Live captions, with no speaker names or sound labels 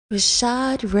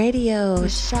Rashad Radio.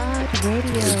 Rashad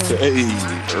Radio. Hey,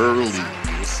 early.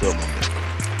 What's up, man?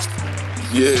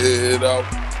 Yeah, though.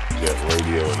 Jet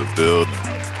Radio in the building.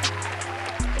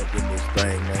 Up in this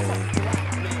thing, man.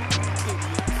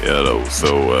 Yeah, though. So,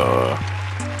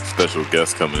 special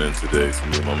guest coming in today. It's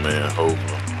me and my man, Hope,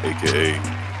 a.k.a.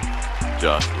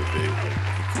 Joshua David.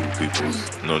 Cool people.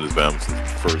 Known as Bama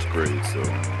since first grade, so.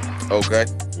 Okay.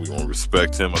 We gonna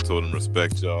respect him. I told him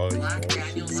respect y'all.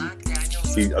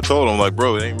 I told him, like,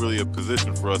 bro, it ain't really a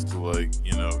position for us to, like,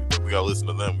 we gotta listen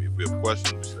to them. If we have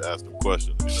questions, we should ask them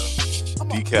questions,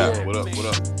 Decap, yeah. What up?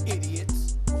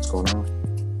 Idiots. What's going on?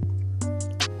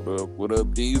 What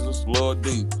up, Jesus? Lord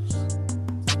Jesus.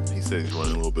 He said he's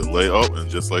running a little bit late. Oh, and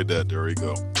just like that, there he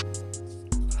go.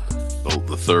 Oh,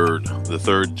 the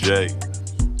third J.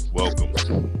 Welcome.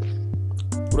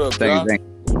 What up, Thank Josh?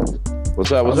 you.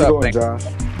 What's up, going, Josh?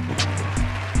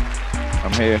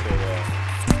 I'm here.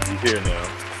 Here now,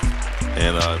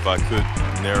 and if I could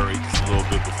narrate just a little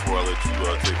bit before I let you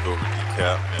take over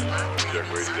Decap and Jet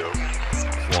Radio.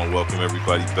 Just want to welcome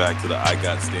everybody back to the I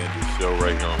Got Standards show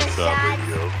right here on Rashad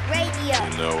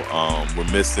Radio.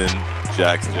 We're missing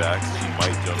Jax. She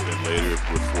might jump in later if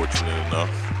we're fortunate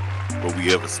enough. But we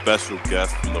have a special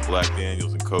guest from the Black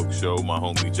Daniels and Coke show, my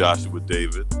homie Joshua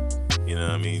David.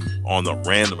 On the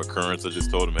random occurrence, I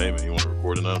just told him, hey man, you want to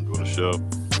record tonight? I'm doing a show.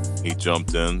 He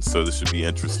jumped in, so this should be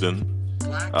interesting.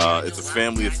 It's a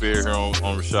family affair here on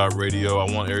Rashad Radio. I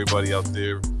want everybody out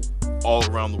there all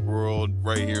around the world,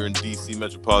 right here in D.C.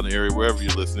 metropolitan area, wherever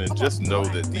you're listening, just know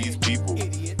that these people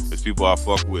is people I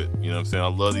fuck with. You know what I'm saying? I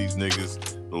love these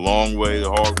niggas the long way,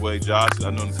 the hard way. Josh,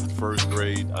 I know him since first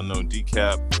grade. I know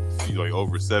Decap, he's like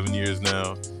over 7 years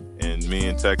now. And me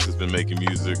and Tex has been making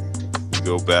music. We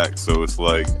go back, so it's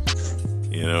like,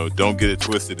 don't get it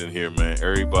twisted in here, man.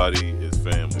 Everybody is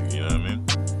family, you know what I mean?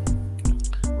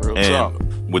 Real and talk.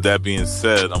 With that being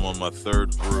said, I'm on my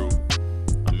third brew.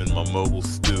 I'm in my mobile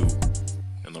stew,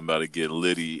 and I'm about to get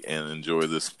litty and enjoy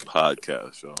this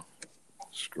podcast, y'all.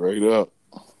 Straight up.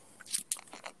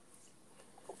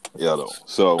 Yeah, though.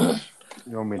 So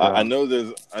You want me I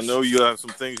know you have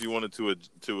some things you wanted to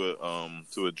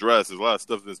address. There's a lot of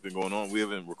stuff that's been going on. We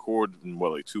haven't recorded in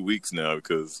 2 weeks now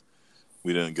because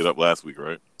we didn't get up last week,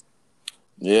 right?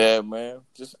 Yeah, man.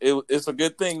 It's a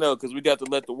good thing though, because we got to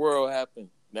let the world happen.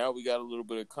 Now we got a little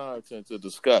bit of content to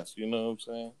discuss. You know what I'm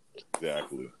saying?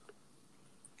 Exactly.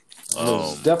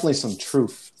 There's definitely some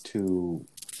truth to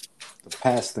the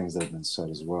past things that have been said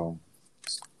as well.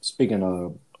 Speaking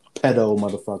of pedo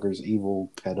motherfuckers,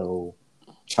 evil pedo,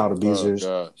 child abusers,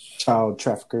 child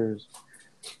traffickers.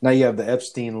 Now you have the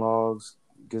Epstein logs,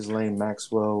 Ghislaine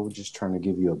Maxwell, just trying to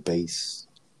give you a base.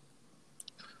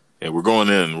 And we're going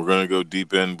in. We're going to go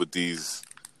deep in with these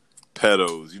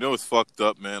pedos. You know what's fucked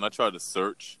up, man? I tried to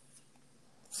search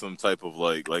some type of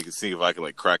see if I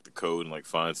could crack the code and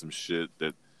find some shit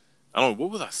that I don't know.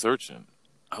 What was I searching?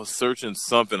 I was searching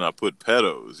something. I put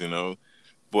pedos,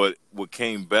 but what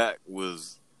came back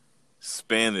was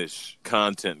Spanish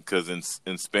content because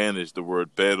in Spanish the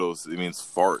word pedos it means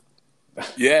fart.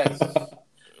 Yes.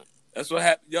 That's what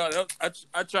happened, y'all.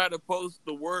 I tried to post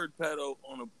the word pedo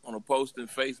on a post in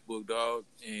Facebook, dog,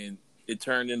 and it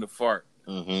turned into fart.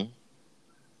 Mm-hmm.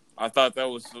 I thought I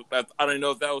didn't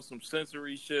know if that was some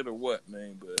sensory shit or what,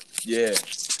 man. But yeah.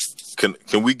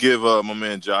 Can we give my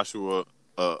man Joshua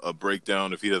a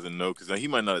breakdown if he doesn't know, because he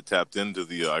might not have tapped into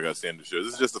the I Got Standard show.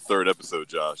 This is just the third episode,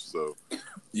 Josh. So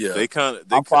yeah,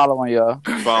 I'm following y'all.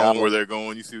 Following where they're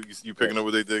going. You picking up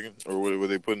what they digging or what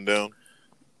they putting down.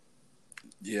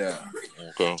 Yeah.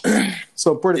 Okay.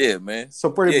 So pretty. Yeah, man.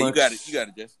 So pretty much. You got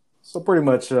it, Jess. So pretty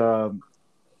much, the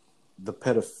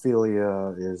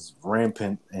pedophilia is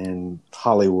rampant in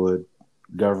Hollywood.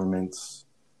 Governments,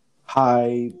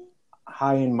 high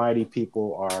and mighty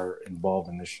people are involved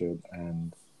in this shit,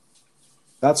 and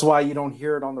that's why you don't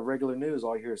hear it on the regular news.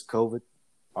 All you hear is COVID.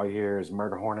 All you hear is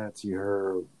murder hornets. You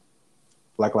hear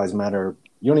Black Lives Matter.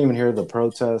 You don't even hear the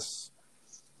protests.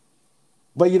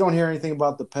 But you don't hear anything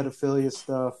about the pedophilia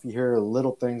stuff. You hear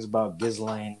little things about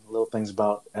Ghislaine, little things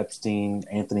about Epstein,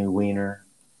 Anthony Weiner,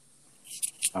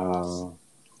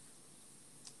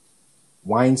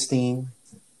 Weinstein.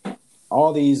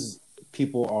 All these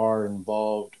people are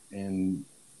involved in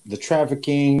the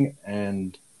trafficking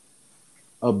and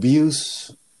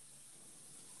abuse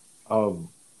of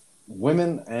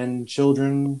women and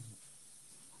children,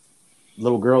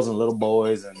 little girls and little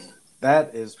boys, and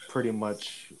that is pretty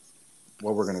much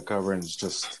what we're going to cover. And it's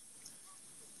just,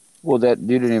 Well, that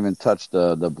you didn't even touch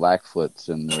the Blackfoots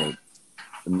and the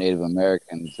Native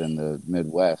Americans in the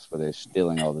Midwest, where they're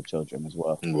stealing all the children as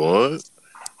well. What?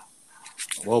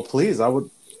 well, please, I would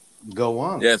Go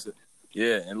on. Yes.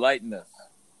 Yeah, enlighten us.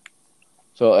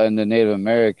 So, and the Native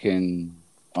American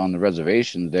on the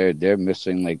reservations, they're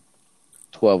missing like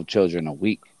 12 children a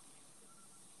week.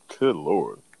 Good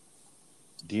Lord.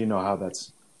 Do you know how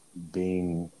that's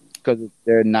being? Because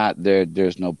they're not there.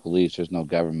 There's no police. There's no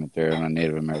government. They're in a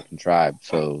Native American tribe.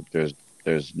 So there's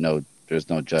no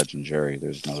judge and jury.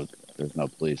 There's no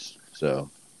police. So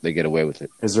they get away with it.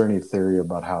 Is there any theory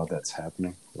about how that's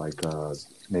happening? Like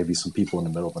maybe some people in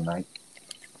the middle of the night,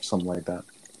 or something like that.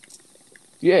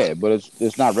 Yeah, but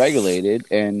it's not regulated,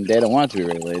 and they don't want it to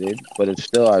be regulated. But it's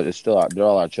still they're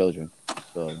all our children.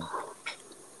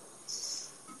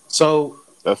 So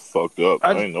That's fucked up.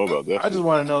 I didn't know about that. I just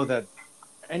want to know that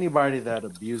anybody that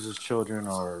abuses children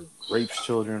or rapes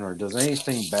children or does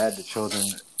anything bad to children,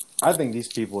 I think these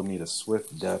people need a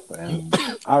swift death, and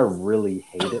I really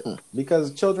hate it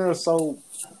because children are so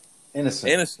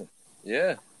innocent. Innocent.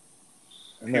 Yeah.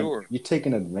 And Pure. you're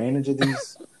taking advantage of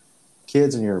these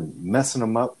kids and you're messing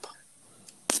them up.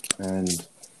 And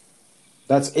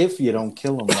that's if you don't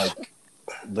kill them like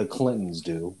the Clintons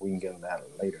do. We can get into that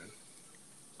later.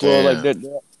 Well, like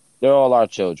they're all our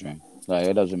children. Like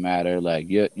it doesn't matter. Like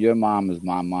your mom is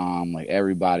my mom. Like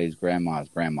everybody's grandma is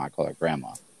grandma. I call her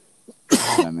grandma. You know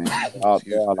what I mean,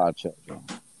 they're all our children.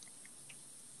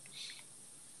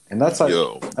 And that's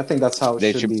how I think that's how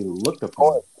it should be looked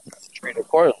upon. Treat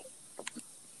accordingly.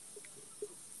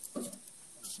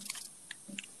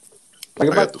 I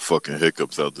got the fucking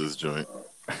hiccups out this joint.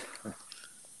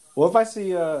 Well, if I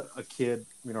see a kid,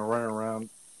 running around,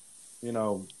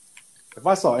 if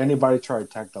I saw anybody try to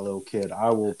attack that little kid, I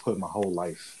will put my whole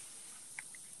life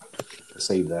to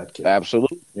save that kid.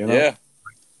 Absolutely. Yeah.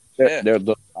 They're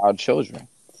our children.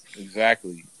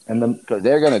 Exactly. And because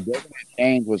they're gonna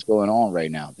change what's going on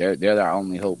right now. They're our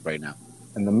only hope right now.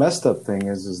 And the messed up thing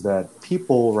is that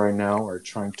people right now are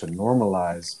trying to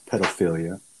normalize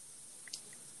pedophilia.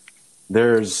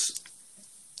 There's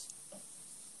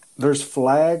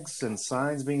flags and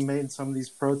signs being made in some of these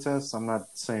protests. I'm not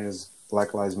saying it's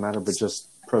Black Lives Matter, but just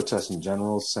protests in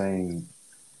general, saying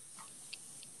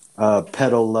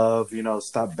pedo love.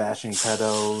 Stop bashing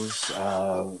pedos.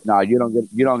 No, you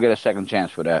don't get a second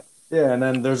chance for that. Yeah, and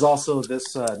then there's also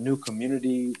this new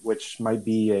community, which might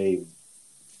be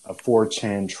a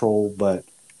 4chan troll, but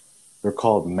they're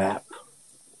called MAP,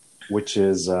 which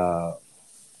is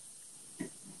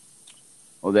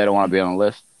they don't want to be on the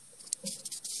list.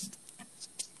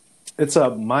 It's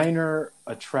a minor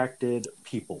attracted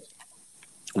people.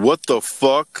 What the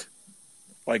fuck?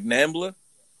 Like NAMBLA?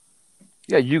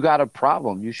 Yeah, you got a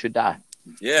problem. You should die.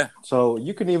 Yeah. So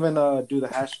you can even do the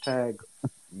hashtag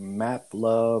MAP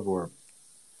love or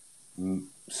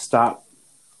stop.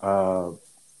 You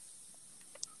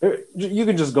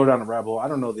can just go down the rabbit hole. I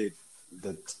don't know the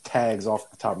tags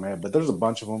off the top of my head, but there's a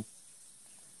bunch of them.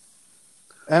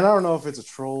 And I don't know if it's a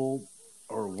troll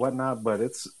or whatnot, but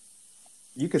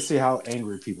you can see how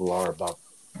angry people are about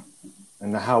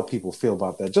and how people feel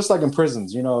about that. Just like in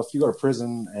prisons, if you go to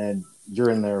prison and you're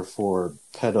in there for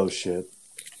pedo shit,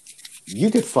 you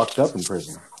get fucked up in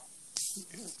prison.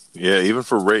 Yeah, even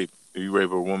for rape. If you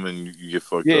rape a woman, you get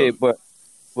fucked up. Yeah,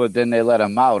 but then they let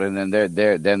them out, and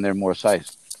then they're more safe.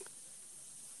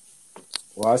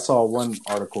 Well, I saw one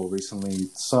article recently.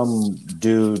 Some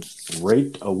dude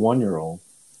raped a 1-year-old,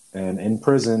 and in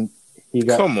prison,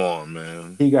 Come on,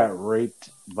 man. He got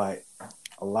raped by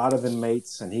a lot of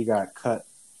inmates, and he got cut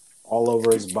all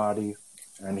over his body,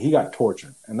 and he got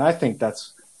tortured. And I think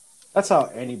that's how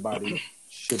anybody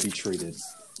should be treated.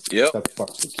 Yep. That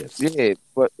fucks the kids. Yeah,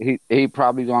 but he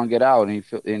probably gonna get out,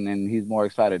 and he's more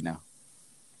excited now.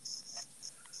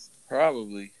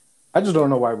 Probably. I just don't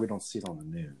know why we don't see it on the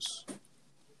news.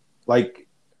 Like,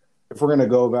 if we're gonna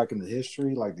go back into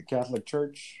history, like the Catholic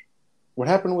Church, what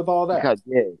happened with all that?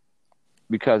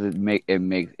 Because it makes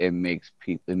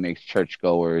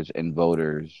churchgoers and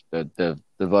voters, the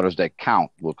voters that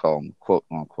count, we'll call them quote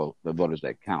unquote the voters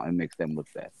that count. It makes them look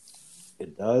bad.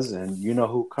 It does, and you know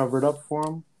who covered up for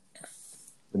them?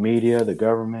 The media, the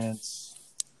governments.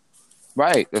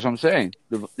 Right, that's what I'm saying.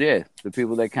 The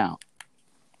people that count.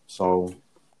 So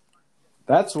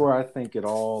that's where I think it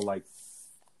all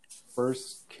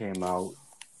first came out.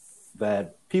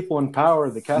 That people in power,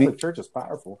 the Catholic Church is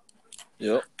powerful.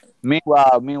 Yep.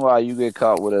 Meanwhile, you get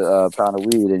caught with a pound of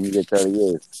weed and you get 30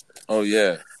 years. Oh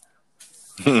yeah.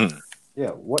 Yeah.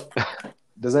 What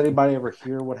does anybody ever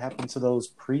hear? What happened to those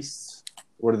priests?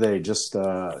 Or do they just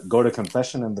go to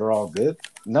confession and they're all good?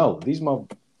 No, these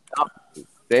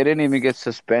they didn't even get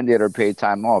suspended or paid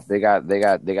time off. They got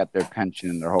their pension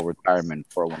and their whole retirement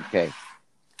 401k.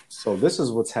 So this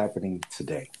is what's happening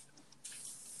today.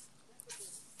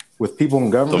 with people in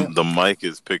government. The mic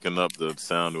is picking up the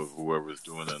sound of whoever's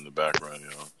doing that in the background.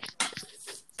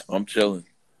 I'm chilling.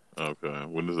 Okay,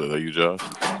 what is that? Are you, Josh?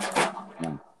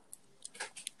 No.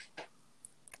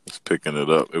 It's picking it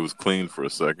up. It was clean for a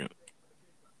second.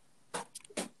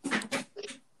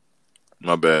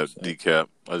 My bad, decap.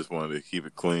 I just wanted to keep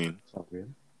it clean. Okay.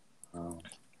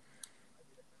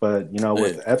 But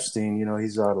with Epstein,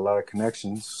 he's got a lot of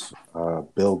connections.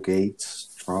 Bill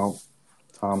Gates, Trump,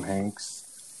 Tom Hanks,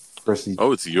 Chrissy.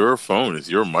 Oh, it's your phone. It's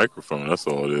your microphone. That's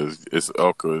all it is. It's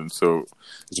Elka. And so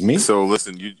it's me. So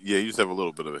listen, you just have a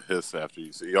little bit of a hiss after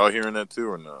you. So y'all hearing that too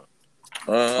or not?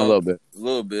 A little bit. A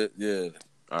little bit, yeah.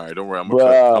 All right, don't worry. I'm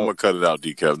gonna cut it out,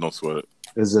 decap. Don't sweat it.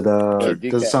 Is it?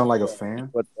 Does it sound like a fan?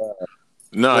 But,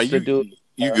 nah, you good.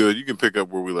 You can pick up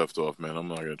where we left off, man. I'm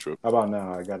not gonna trip. How about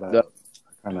now? I got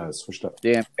kind of switched up.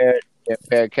 The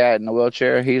impaired cat in the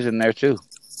wheelchair, he's in there too.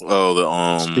 Oh,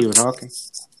 the Stephen Hawking.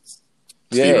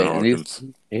 Yeah, and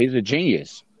he's a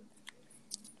genius.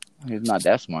 He's not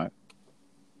that smart.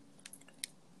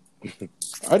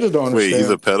 I just don't understand. Wait, he's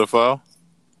a pedophile?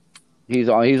 He's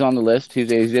on the list.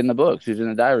 He's in the books. He's in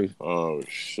the diary. Oh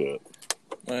shit.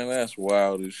 Man, that's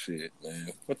wild as shit, man.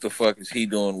 What the fuck is he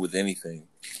doing with anything?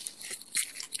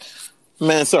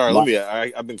 Man, sorry.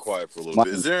 I've been quiet for a little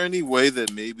bit. Is there any way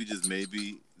that maybe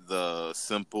the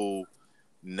simple,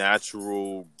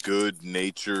 natural, good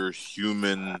nature,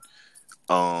 human,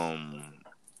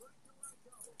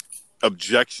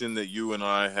 objection that you and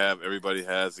I have, everybody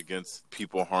has against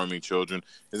people harming children?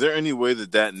 Is there any way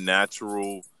that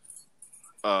natural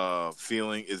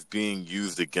feeling is being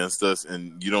used against us,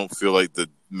 and you don't feel like the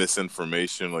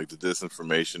misinformation, like the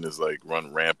disinformation, is like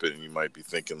run rampant, and you might be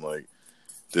thinking like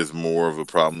there's more of a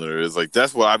problem than there is? Like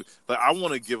that's what I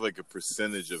want to give like a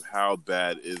percentage of how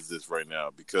bad is this right now,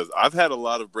 because I've had a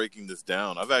lot of breaking this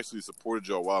down. I've actually supported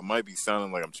y'all. While it might be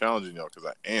sounding like I'm challenging y'all, because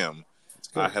I am,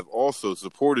 I have also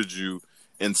supported you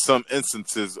in some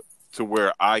instances to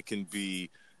where I can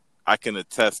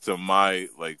attest to my,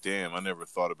 like, damn, I never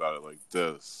thought about it like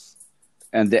this.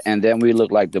 And then we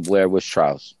look like the Blair Witch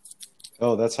Trials.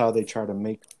 Oh, that's how they try to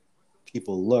make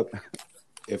people look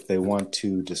if they want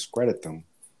to discredit them.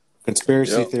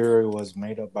 Conspiracy theory was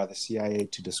made up by the CIA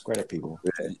to discredit people.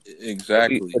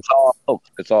 Exactly. It's all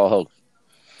hoax. It's all hoax.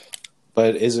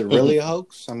 But is it really a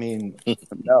hoax? I mean,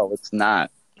 no, it's not.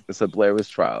 It's a Blair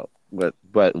Witch trial. But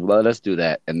let us do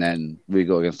that, and then we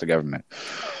go against the government.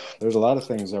 There's a lot of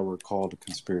things that were called a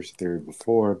conspiracy theory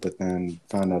before, but then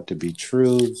found out to be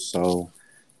true. So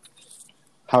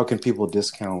how can people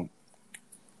discount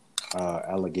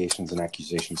allegations and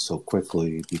accusations so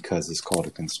quickly because it's called a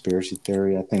conspiracy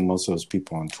theory? I think most of those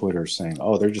people on Twitter are saying,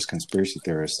 oh, they're just conspiracy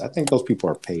theorists. I think those people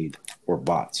are paid or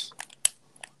bots.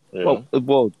 Yeah.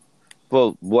 Well,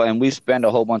 and we spend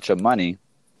a whole bunch of money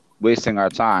wasting our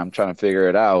time trying to figure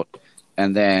it out,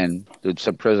 and then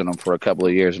imprison them for a couple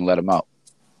of years and let them out.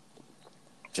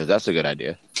 Because that's a good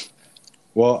idea.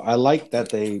 Well, I like that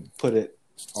they put it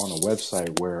on a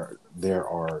website where there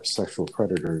are sexual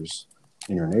predators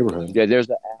in your neighborhood. Yeah, there's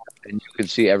an app, and you can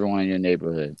see everyone in your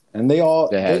neighborhood. And they all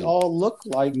look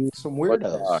like some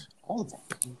weirdos. All of them.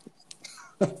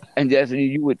 And yes,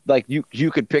 you would like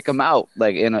you could pick him out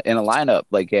like in a lineup.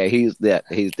 Like, yeah, he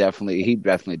definitely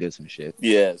did some shit.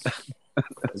 Yes.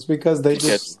 It's because they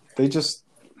just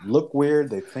look weird.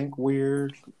 They think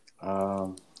weird. I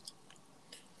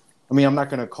mean, I'm not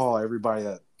going to call everybody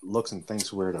that looks and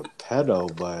thinks weird a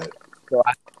pedo, but so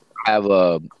I have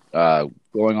a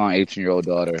going on 18-year-old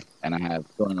daughter, and I have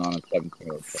going on a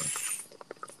 17-year-old son.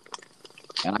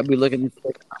 And I'd be looking at this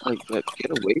like, get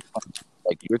away from me.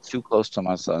 Like, you're too close to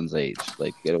my son's age.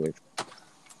 Like, get away from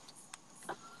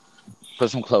me. Put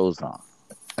some clothes on.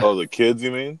 Oh, the kids,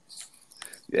 you mean?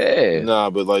 Yeah. Nah,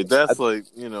 but like that's like,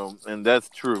 and that's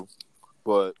true.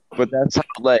 But that's how,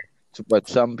 like, but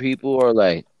some people are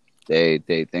like, they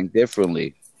think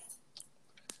differently.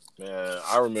 Man,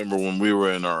 I remember when we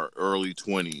were in our early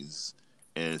 20s,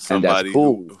 and somebody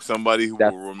cool. who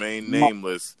will remain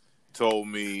nameless told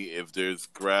me if there's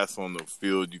grass on the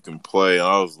field, you can play. And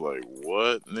I was like,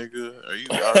 "What, nigga? Are you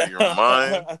out of your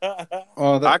mind?"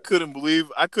 I couldn't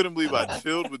believe I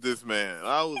chilled with this man.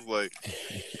 I was like,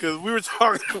 because we were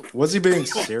talking. Was he being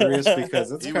serious? Because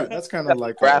that's kind of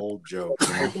like an old joke.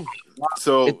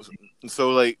 So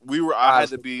like I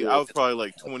was probably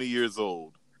like 20 years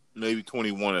old, maybe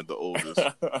 21 at the oldest.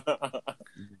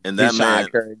 And that man,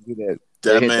 he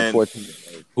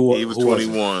was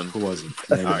 21. Who was it?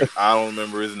 I don't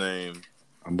remember his name.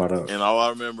 And all I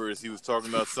remember is he was talking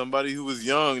about somebody who was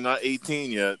young, not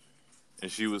 18 yet,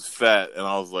 and she was fat. And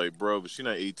I was like, bro, but she's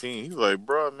not 18. He was like,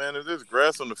 bro, man, if there's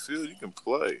grass on the field, you can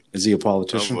play. Is he a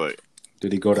politician? I was like,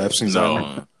 Did he go to Epstein's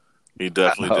Island? No, he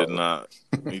definitely did not.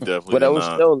 He definitely But did that was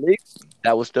not. still legal.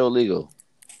 That was still legal.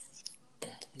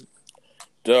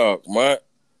 Dog, my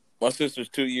sister's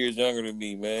 2 years younger than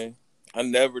me, man. I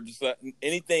never decide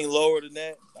anything lower than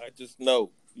that. I just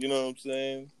know. You know what I'm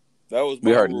saying? That was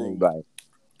We my heard rule. everybody.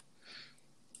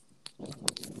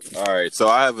 All right, so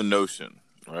I have a notion,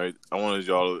 right? I wanted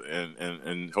y'all to,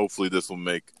 and hopefully this will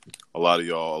make a lot of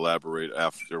y'all elaborate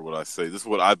after what I say. This is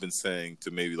what I've been saying to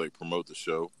maybe like promote the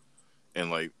show and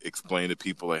like explain to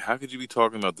people like, how could you be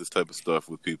talking about this type of stuff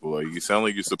with people? Like, you sound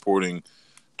like you're supporting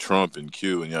Trump and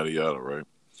Q and yada yada, right?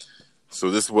 So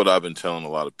this is what I've been telling a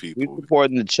lot of We people.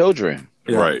 supporting the children.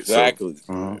 Yeah. Right. Exactly.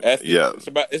 Uh-huh. It's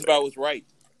about what's right.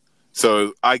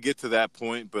 So I get to that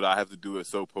point, but I have to do it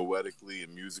so poetically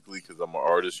and musically because I'm an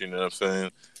artist, you know what I'm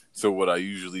saying? So what I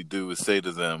usually do is say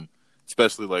to them,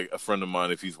 especially like a friend of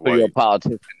mine, if he's So you're a white.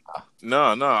 politician.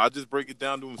 No, I just break it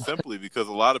down to him simply because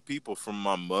a lot of people, from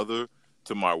my mother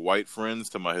to my white friends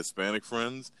to my Hispanic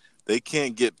friends, they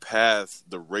can't get past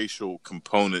the racial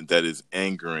component that is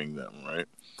angering them, right?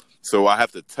 So I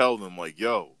have to tell them like,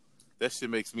 yo, that shit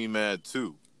makes me mad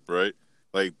too, right?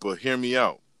 Like, but hear me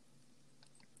out.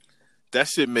 That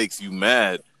shit makes you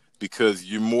mad because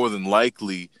you're more than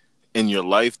likely in your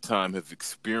lifetime have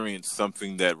experienced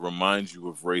something that reminds you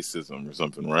of racism or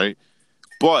something, right?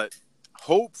 But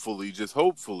hopefully, just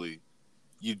hopefully,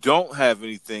 you don't have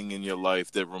anything in your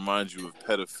life that reminds you of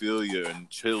pedophilia and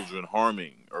children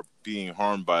harming or being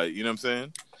harmed by it. You know what I'm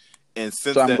saying? And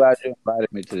since So I'm glad you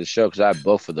invited me to the show because I have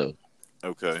both of those.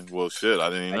 Okay, well, shit, I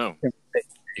didn't even know.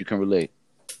 You can relate.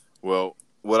 Well,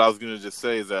 what I was going to just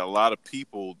say is that a lot of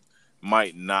people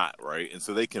might not, right? And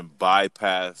so they can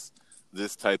bypass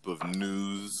this type of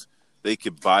news. They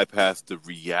could bypass the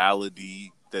reality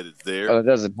that is there. Well, it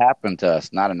doesn't happen to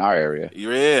us, not in our area.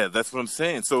 Yeah, that's what I'm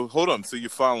saying. So hold on. So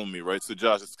you're following me, right? So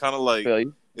Josh, it's kind of like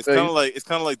it's kind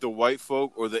of like the white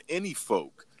folk or the any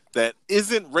folk that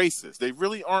isn't racist. They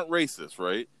really aren't racist,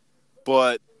 right?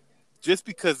 But just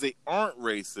because they aren't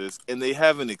racist and they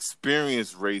haven't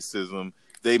experienced racism,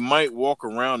 they might walk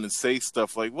around and say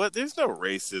stuff like, what? There's no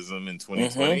racism in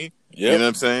 2020. Yep. You know what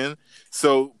I'm saying?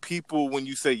 So people, when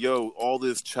you say, yo, all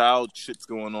this child shit's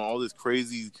going on, all this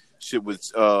crazy shit with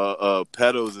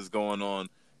pedos is going on,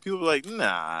 people are like,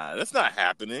 nah, that's not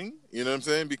happening. You know what I'm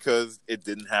saying? Because it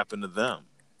didn't happen to them.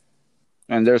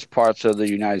 And there's parts of the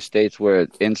United States where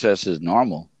incest is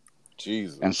normal.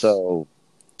 Jesus. And so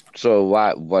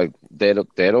why, like, they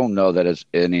don't know that it's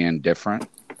any indifferent.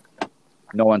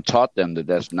 No one taught them that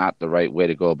that's not the right way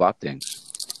to go about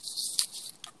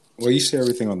things. Well, you see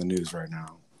everything on the news right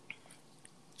now.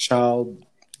 Child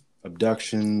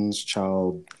abductions,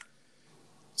 child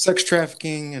sex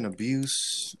trafficking and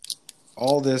abuse.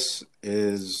 All this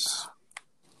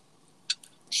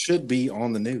should be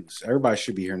on the news. Everybody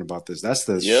should be hearing about this. That's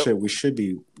the shit we should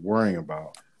be worrying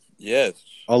about. Yes.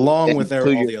 Along with all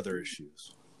the other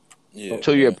issues. Yeah.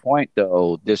 To your point,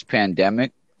 though, this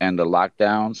pandemic and the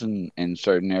lockdowns in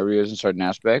certain areas and certain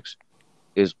aspects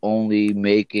is only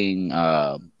making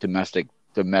domestic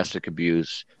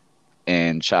abuse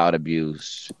and child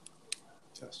abuse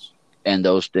and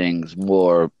those things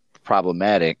more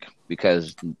problematic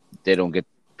because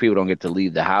people don't get to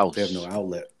leave the house. They have no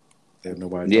outlet. They have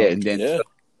nobody. Yeah, and then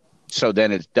so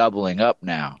then it's doubling up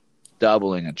now.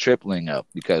 Doubling and tripling up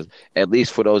because at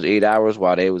least for those 8 hours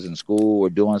while they was in school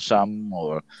or doing something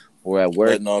or at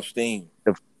work, letting off steam,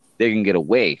 they can get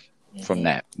away from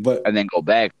that, and then go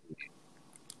back.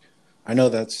 I know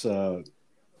that's a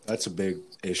big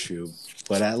issue,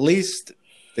 but at least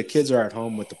the kids are at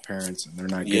home with the parents and they're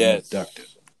not getting abducted.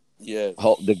 Yes,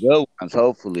 the good ones,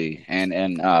 hopefully,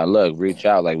 and look, reach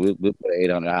out. Like we put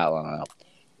 800 hotline up,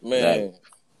 man.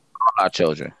 Our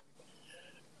children.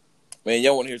 Man,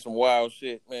 y'all want to hear some wild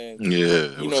shit, man?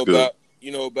 Yeah, you know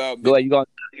about. Go ahead, you gonna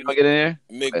get in there?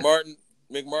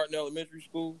 McMartin Elementary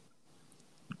School.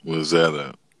 Where's that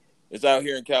at? It's out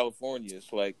here in California.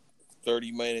 It's like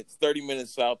 30 minutes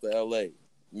south of LA.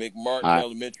 McMartin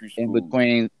Elementary School. In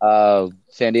between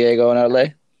San Diego and LA?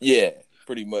 Yeah,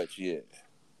 pretty much, yeah.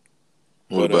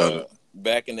 What about it?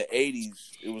 Back in the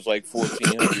 80s, it was like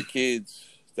 1,400 kids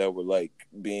that were like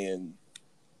being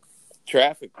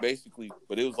trafficked, basically.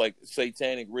 But it was like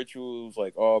satanic rituals,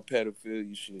 like all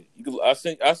pedophilia shit. I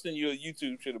send you a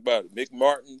YouTube shit about it.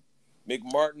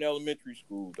 McMartin Elementary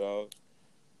School, dog.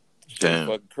 Damn.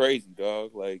 Fucking crazy,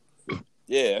 dog. Like,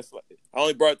 yeah, it's like, I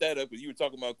only brought that up because you were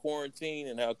talking about quarantine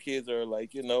and how kids are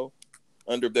like,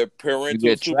 under their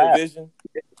parental supervision.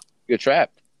 You're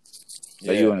trapped.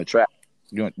 So yeah. you're in a trap.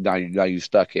 Now you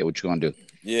stuck here. What you gonna do?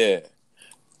 Yeah.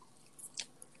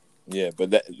 Yeah,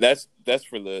 but that's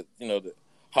for the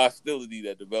hostility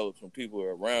that develops when people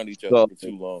are around each other So, for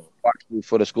too long.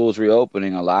 for the schools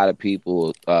reopening, a lot of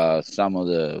people, some of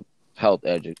the health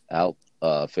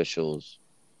officials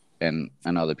and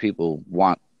other people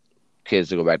want kids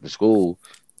to go back to school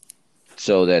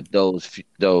so that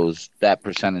that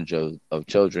percentage of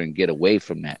children get away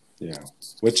from that. Yeah,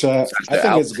 which I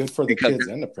think is good for the kids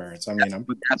and the parents. I mean,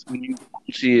 that's when you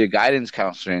see a guidance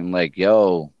counselor and like,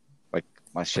 yo, like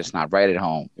my shit's not right at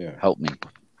home. Yeah. Help me.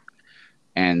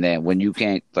 And then when you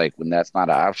can't, like, when that's not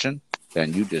an option,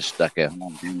 then you just stuck at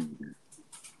home.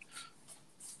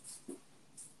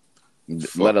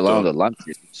 Let alone the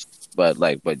lunches. But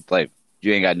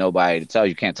you ain't got nobody to tell.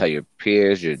 You can't tell your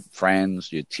peers, your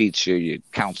friends, your teacher, your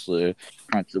counselor,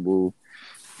 principal.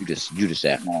 You just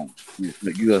at home.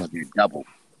 You gonna be double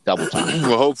time.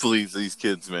 Well, hopefully these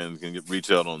kids, man, can reach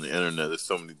out on the internet. There's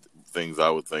so many things I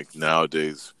would think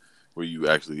nowadays where you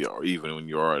actually are, even when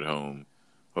you are at home.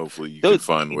 Hopefully you can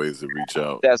find ways to reach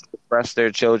out. That's suppress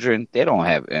their children. They don't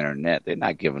have internet. They're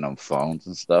not giving them phones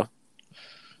and stuff.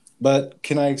 But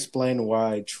can I explain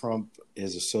why Trump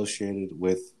is associated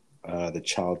with the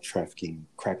child trafficking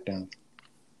crackdown?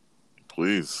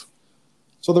 Please.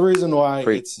 So the reason why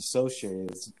it's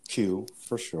associated is Q,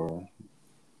 for sure.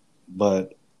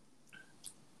 But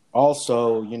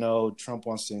also, Trump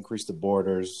wants to increase the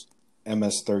borders.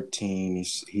 MS-13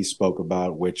 he spoke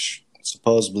about, which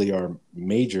supposedly are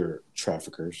major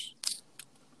traffickers.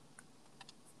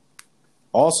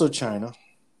 Also China.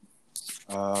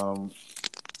 And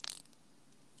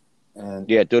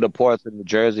through the ports in New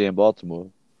Jersey and Baltimore.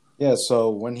 Yeah,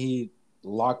 so when he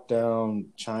locked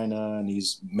down China and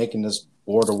he's making this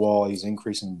border wall, he's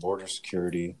increasing border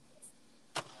security.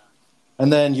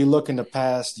 And then you look in the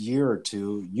past year or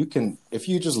two, if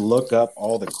you just look up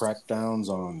all the crackdowns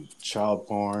on child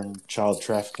porn, child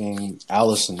trafficking,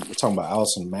 we're talking about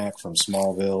Allison Mack from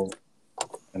Smallville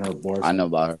and her boyfriend. I know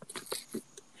about her.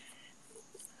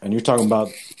 And you're talking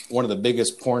about one of the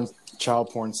biggest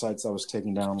child porn sites that was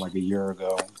taken down like a year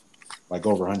ago. Like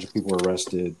over 100 people were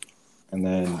arrested. And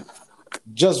then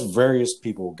just various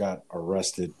people got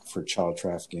arrested for child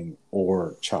trafficking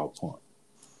or child porn.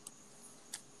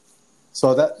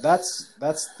 So that's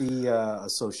the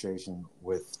association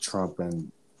with Trump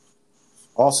and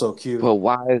also Q. But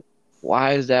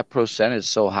why is that percentage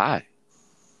so high?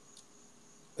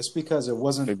 It's because it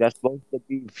wasn't. That's supposed to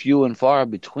be few and far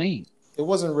between. It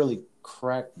wasn't really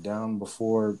cracked down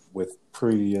before with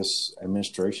previous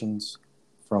administrations,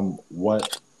 from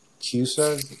what Q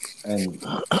says, and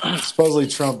supposedly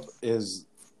Trump is,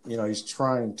 he's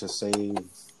trying to save,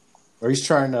 or he's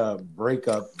trying to break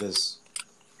up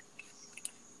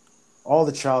all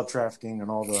the child trafficking and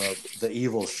all the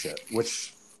evil shit,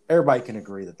 which everybody can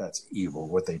agree that that's evil,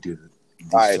 what they do to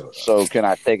these children. So can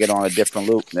I take it on a different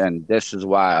loop? And this is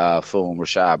why Phil and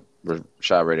Rashad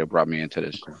Radio brought me into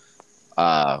this.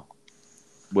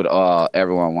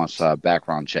 Everyone wants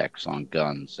background checks on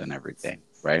guns and everything,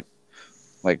 right?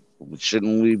 Like,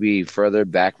 shouldn't we be further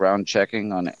background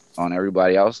checking on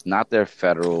everybody else? Not their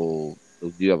federal,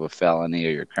 if you have a felony or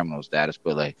your criminal status,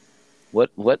 but like, what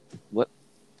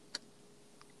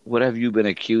have you been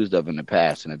accused of in the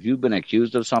past? And if you've been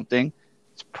accused of something,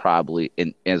 it's probably,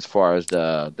 as far as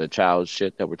the child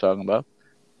shit that we're talking about,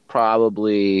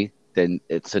 probably then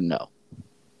it's a no.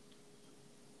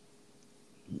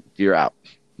 You're out.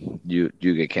 You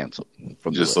get canceled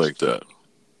from just like that.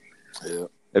 Yeah.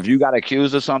 If you got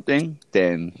accused of something,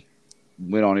 then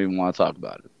we don't even want to talk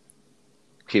about it.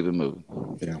 Keep it moving.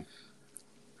 Yeah.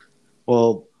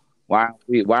 Well, why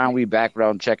aren't we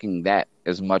background checking that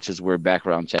as much as we're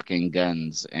background checking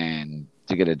guns and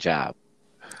to get a job?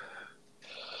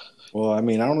 Well, I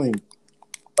mean, I don't even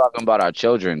talking about our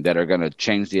children that are going to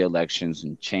change the elections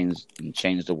and change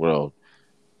the world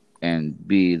and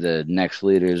be the next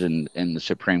leaders in the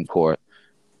Supreme Court,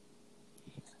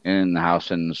 in the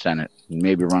House and the Senate,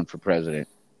 maybe run for president.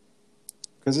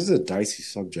 Because it's a dicey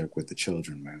subject with the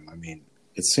children, man. I mean,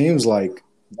 it seems like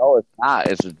no, it's not.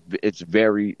 It's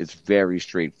very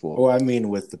straightforward. Well, I mean,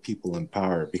 with the people in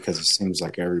power, because it seems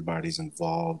like everybody's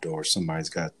involved, or somebody's.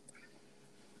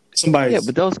 Yeah,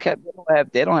 but those cats,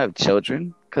 they don't have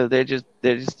children because they're just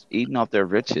eating off their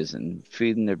riches and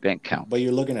feeding their bank account. But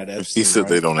you're looking at Epstein. He said, right?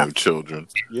 They don't have children.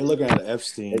 You're looking at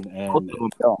Epstein, and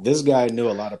this guy knew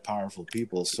a lot of powerful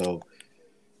people. So,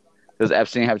 does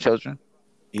Epstein have children?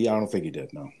 I don't think he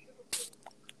did. No.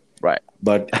 Right.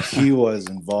 But he was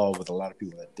involved with a lot of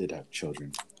people that did have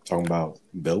children. Talking about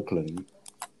Bill Clinton.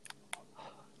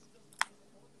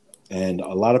 And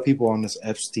a lot of people on this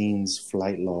Epstein's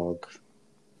flight log,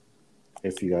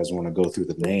 if you guys want to go through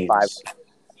the names.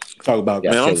 Talk about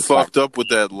Man, I'm Kelly fucked up with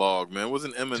that log, man.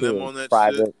 Wasn't Eminem Too. on that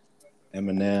Private. shit?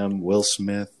 Eminem, Will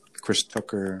Smith, Chris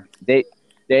Tucker.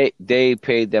 They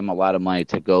paid them a lot of money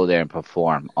to go there and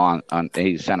perform on.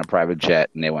 He sent a private jet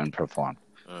and they went and performed.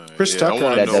 Chris I Tucker,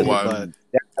 want to know doesn't why.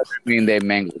 That doesn't mean they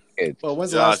mangled kids. Well,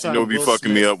 when's the last Josh, you time know, be Will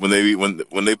fucking me Smith-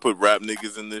 up when they put rap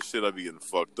niggas in this shit. I be getting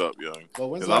fucked up, young. Well,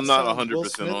 when's Because the I'm last not time 100 Will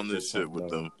percent Smith on this did shit with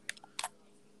something, them.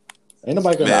 Ain't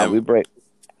nobody gonna Man, We break.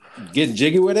 get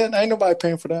jiggy with it. Ain't nobody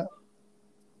paying for that.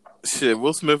 Shit,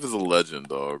 Will Smith is a legend,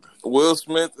 dog. Will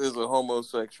Smith is a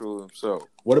homosexual himself.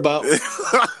 What about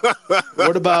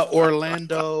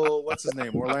Orlando? What's his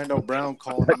name? Orlando Brown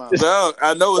calling him out. Dog,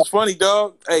 I know it's funny,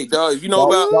 dog. Hey, dog, if you know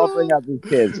about Don't bring up these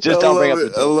kids. Just I don't bring love up the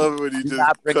it. I children. love it when you Do just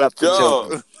not bring cut up the the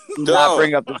children. Do not Dog.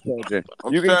 bring up the children.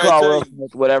 I'm You can trying to call tell Will you.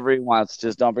 Smith whatever he wants.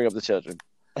 Just don't bring up the children.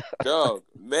 Dog,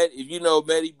 if you know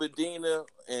Matty Bedina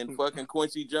and fucking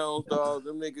Quincy Jones, dog,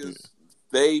 them niggas,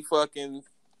 they fucking,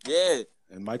 yeah.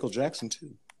 And Michael Jackson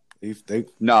too.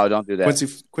 No, don't do that.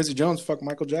 Quincy Jones fuck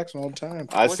Michael Jackson all the time.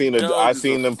 I seen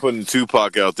them putting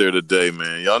Tupac out there today,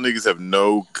 man. Y'all niggas have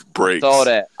no breaks. I saw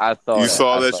You that.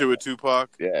 saw I that saw shit with Tupac?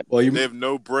 Yeah. Well, They have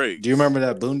no breaks. do you remember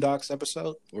that Boondocks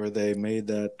episode where they made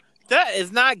that? That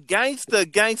is not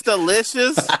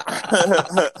gangsta-licious.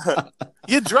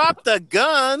 You dropped the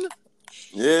gun.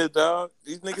 Yeah, dog.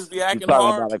 These niggas be You're acting talking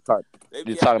hard. about a cartoon. They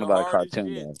be You're talking acting about a hard as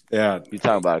cartoon, shit. man. Yeah, You're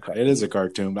talking about a cartoon. it is a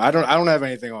cartoon. I don't have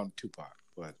anything on Tupac,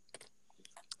 but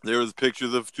There was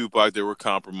pictures of Tupac that were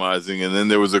compromising, and then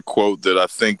there was a quote that I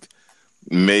think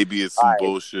maybe it's some All right.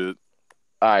 bullshit.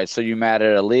 All right, so you mad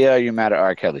at Aaliyah or you mad at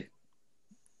R. Kelly?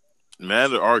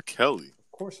 Mad at R. Kelly.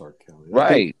 of course R. Kelly.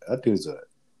 Right. That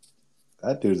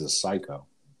dude's a psycho.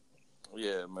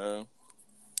 Yeah, man.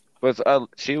 But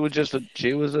she was a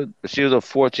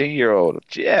 14-year-old.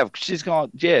 Yeah, she's going.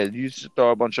 Yeah, you should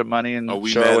throw a bunch of money and Are we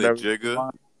show mad whatever. at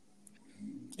Jigga?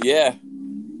 Yeah.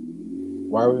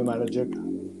 Why are we mad at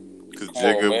Jigga? Because Come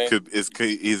on, man.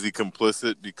 Jigga is he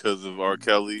complicit because of R.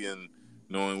 Kelly and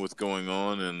knowing what's going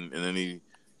on, and then he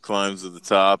climbs to the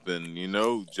top, and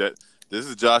this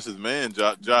is Josh's man.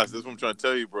 Josh, this is what I'm trying to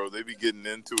tell you, bro. They be getting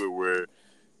into it where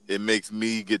it makes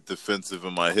me get defensive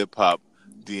in my hip hop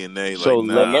DNA. So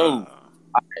like, nah. no.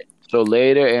 So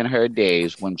later in her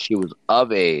days, when she was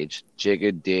of age,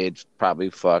 Jigga did probably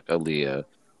fuck Aaliyah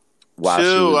while she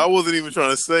Chill. was I wasn't even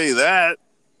trying to say that.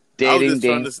 dating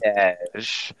just trying Dame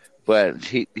Dash. But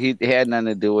he had nothing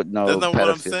to do with no That's not what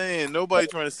I'm pedophilia. saying. Nobody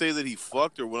trying to say that he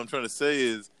fucked her. What I'm trying to say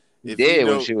is, He if did you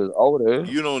know, when she was older.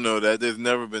 you don't know that. There's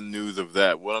never been news of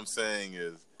that. What I'm saying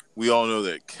is, we all know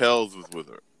that Kells was with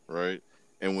her, right?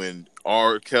 And when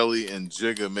R. Kelly and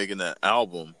Jigga making that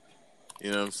album,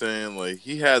 you know what I'm saying? Like,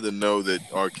 he had to know that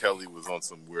R. Kelly was on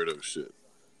some weirdo shit.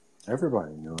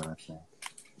 Everybody knew it, I think.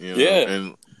 You know?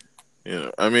 Yeah.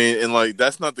 And, I mean, and like,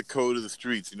 that's not the code of the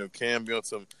streets. Cam be on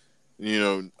some,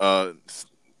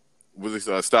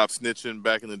 Stop Snitching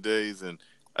back in the days, and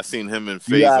I seen him and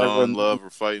You gotta Faison remember- Love were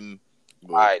fighting.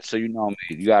 But, All right, so you know me.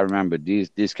 You gotta remember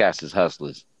these cats is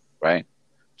hustlers, right?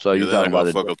 So yeah, you they're not talking about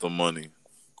gonna fuck up the money.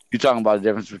 you talking about the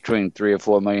difference between $3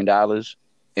 or $4 million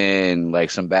and like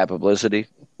some bad publicity,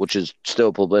 which is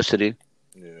still publicity,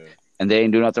 Yeah. and they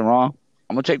ain't do nothing wrong.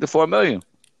 I'm gonna take the $4 million.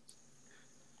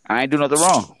 I ain't do nothing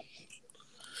wrong.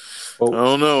 I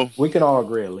don't know. We can all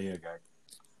agree Aaliyah got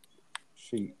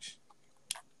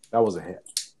that was a hit,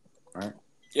 right?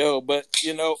 Yo, but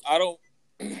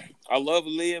I love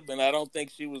Aaliyah, but I don't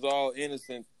think she was all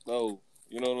innocent though.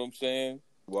 You know what I'm saying?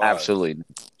 Why? Absolutely.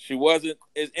 She wasn't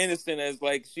as innocent as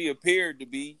like she appeared to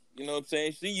be. You know what I'm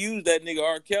saying? She used that nigga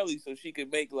R. Kelly so she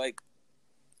could make like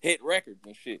hit records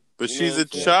and shit. But You know she's what a I'm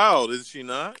saying? child, is she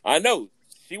not? I know.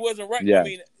 She wasn't right. Yeah. I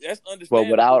mean, that's But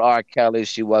understandable. without R. Kelly,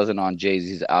 she wasn't on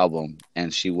Jay-Z's album,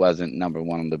 and she wasn't number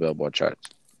one on the Billboard charts.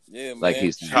 Yeah, man. Like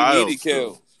he's she child needed still.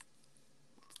 Kells.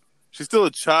 She's still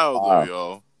a child, Wow. though,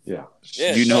 y'all. Yeah.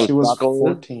 Yeah. You know She was Sparkle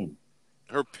is? 14.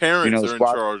 Her parents You know are in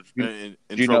Spark- charge, you- in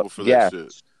you know- trouble for yeah. that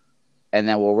shit. And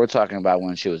then what we're talking about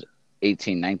when she was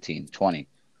 18, 19, 20.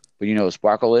 But you know what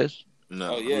Sparkle is?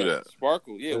 No, Oh who yeah, that?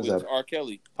 Sparkle. Yeah, Who's with that? R.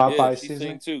 Kelly. Popeye yeah, she season?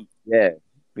 sing too. Yeah.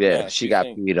 Yeah, Yeah, she she got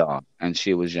sing. beat on, and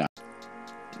she was young.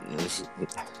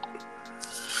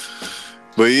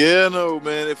 But yeah, no,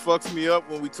 man, it fucks me up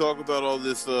when we talk about all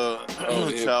this yeah.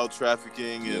 child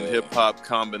trafficking and Yeah. hip hop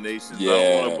combinations. I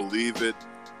Yeah. don't want to believe it.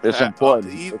 It's I-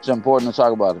 important. I- It's important to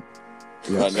talk about it.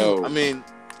 Yeah. I know. I mean,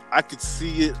 I could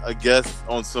see it, I guess,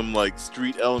 on some like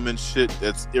street element shit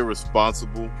that's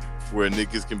irresponsible, where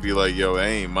niggas can be like, "Yo, that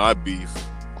ain't my beef."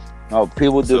 No,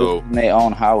 people do So- this in their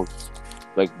own house,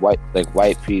 like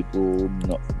white people,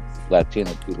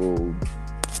 Latino people,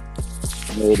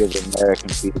 Native American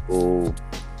people.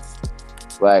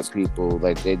 black people,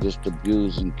 like they just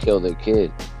abuse and kill their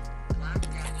kids.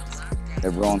 They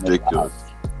ruin their Ridiculous. lives.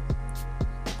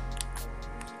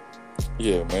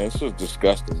 Yeah, man, it's just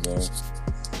disgusting, man.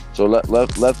 So let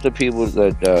the people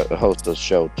that host the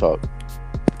show talk.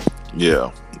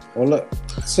 Yeah. Well,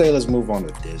 let's move on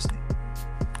to Disney.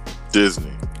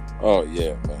 Disney. Oh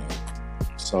yeah, man.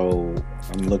 So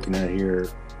I'm looking at here,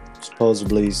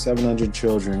 supposedly 700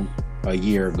 children a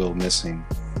year go missing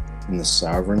in the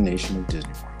sovereign nation of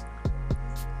Disney.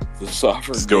 The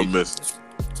sovereign Let's go nation. missing.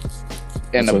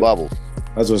 In the what- bubble.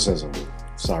 That's what it says on the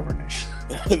sovereign nation.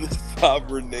 The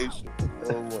sovereign nation.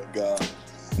 Oh my god.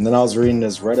 And then I was reading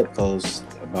this Reddit post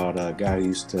about a guy who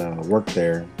used to work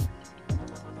there.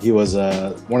 He was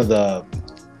one of the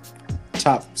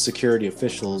top security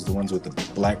officials, the ones with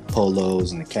the black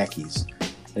polos and the khakis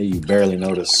that you barely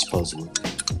notice, supposedly.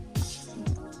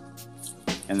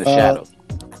 In the shadow.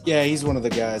 Yeah, he's one of the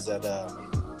guys that,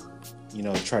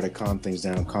 try to calm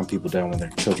people down when their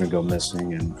children go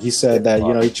missing. And he said that,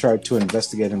 he tried to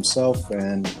investigate himself,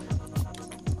 and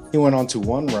he went on to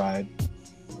one ride.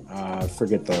 I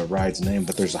forget the ride's name,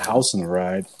 but there's a house in the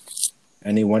ride.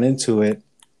 And he went into it,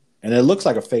 and it looks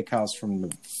like a fake house from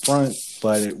the front,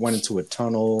 but it went into a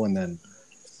tunnel, and then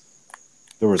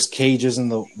there was cages in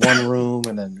the one room,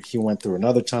 and then he went through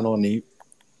another tunnel,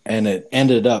 and it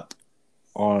ended up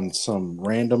on some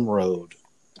random road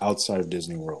outside of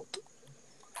Disney World.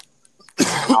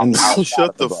 And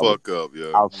Shut the bubble. fuck up,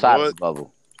 yo. Outside What? the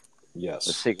bubble. The yes,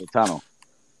 secret tunnel.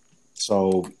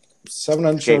 so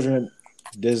 700 children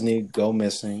at Disney go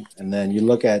missing, and then you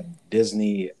look at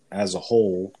Disney as a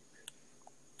whole,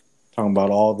 talking about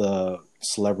all the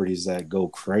celebrities that go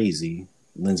crazy: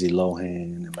 Lindsay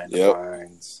Lohan, Amanda Yep.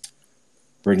 Bynes,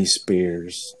 Britney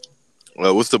Spears,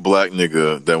 What's the black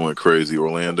nigga that went crazy?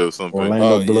 Orlando something? Orlando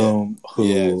Oh, yeah. Bloom, who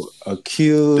Yes.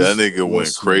 accused That nigga Will went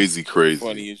Smith. crazy.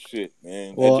 Funny as shit,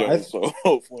 man. Well, That joke was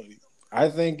so funny. I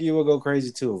think you would go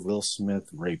crazy too if Will Smith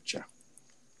raped you.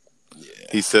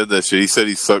 He said that shit. He said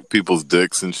he sucked people's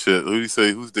dicks and shit. Who'd he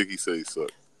say? Whose dick he say he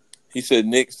sucked? He said,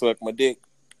 "Nick sucked my dick."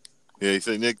 Yeah, he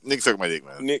said Nick sucked my dick,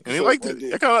 man. Nick and he sucked liked my it.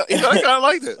 dick. I kind of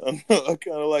liked it. I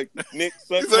kind of like Nick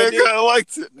He sucked my said I dick. kind of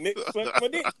liked it. Nick sucked my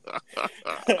dick.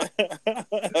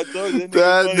 I told you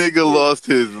That funny as nigga shit. lost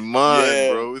his mind,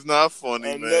 Yeah. bro. It's not funny,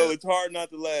 I man. know it's hard not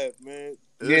to laugh, man.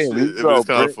 This Yeah, shit, it's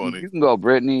kind of funny. You can go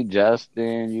Brittany,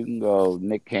 Justin. You can go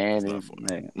Nick Cannon,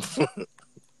 It's not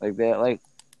like that. Like,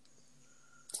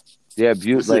 yeah, This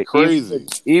beauty. shit Like crazy.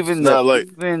 even Nah, the like,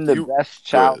 even the you- best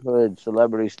childhood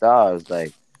celebrity stars,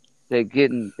 like they're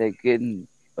getting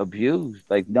abused.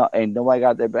 Like ain't nobody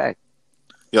got their back.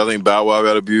 Y'all think Bow Wow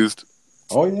got abused?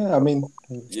 Oh yeah, I mean,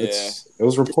 it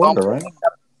was reported, right?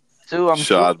 Too, I'm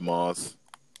Shad Moss.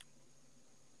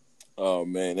 Oh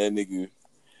man, that nigga.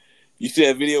 You see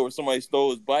that video where somebody stole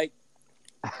his bike?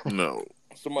 No.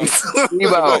 Somebody.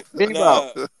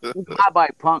 Debo, my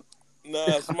bike, punk.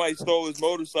 Somebody stole his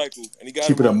motorcycle and he got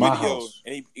Keep him it on in my video. house.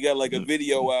 And he got like a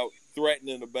video out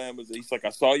threatening the Bahamas. And he's like, "I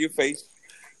saw your face,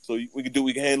 so we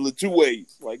can handle it two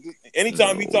ways." Like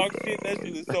anytime he talks shit, that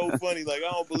shit is so funny. Like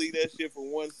I don't believe that shit for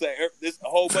 1 second. There's a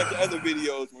whole bunch of other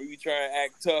videos where we try and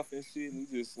act tough and shit, and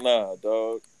we just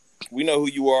dog. We know who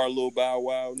you are, little Bow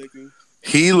Wow, nigga.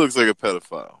 He looks like a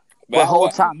pedophile. The whole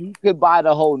time you could buy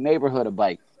the whole neighborhood a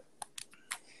bike.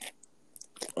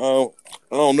 I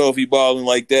don't know if he balling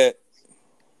like that.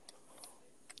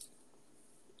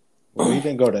 Well, he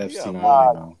didn't go to Epstein Yeah,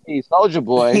 Island. No. He Soldier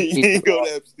Boy. He ain't go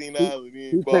to Epstein Island. He He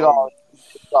ain't took all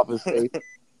balling. off his face.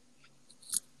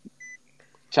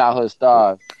 Childhood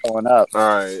star growing up.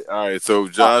 All right. So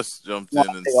Josh jumped in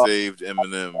and saved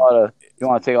Eminem. You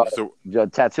want to take all So your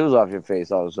tattoos off your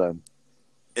face all of a sudden.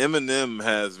 Eminem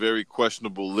has very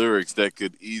questionable lyrics that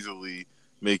could easily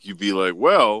make you be like,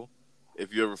 well,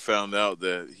 if you ever found out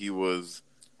that he was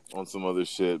on some other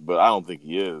shit, but I don't think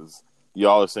he is.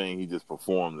 Y'all are saying he just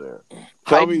performed there.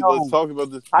 Tell me, let's talk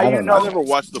about this. How you know? I never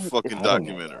watched the fucking I don't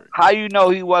know. documentary. How you know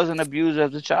he wasn't abused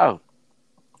as a child?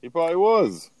 He probably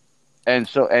was. And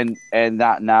so and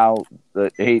not now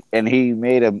he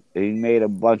made a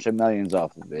bunch of millions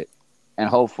off of it. And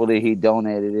hopefully he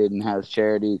donated it and has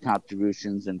charity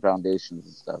contributions and foundations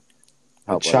and stuff.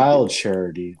 A Help child other people.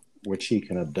 charity, which he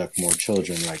can abduct more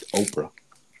children, like Oprah.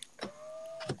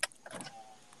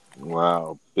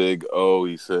 Wow. Big O,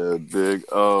 he said. Big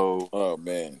O. Oh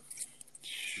man.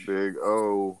 Big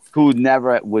O. Who would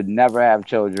never have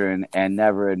children and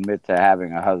never admit to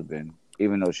having a husband,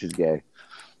 even though she's gay.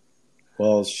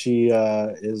 Well, she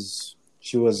was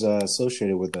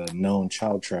associated with a known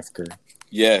child trafficker.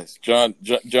 Yes, John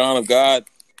of God.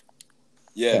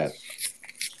 Yes.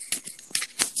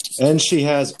 And she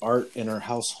has art in her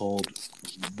household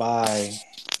by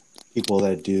people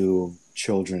that do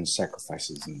children's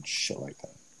sacrifices and shit like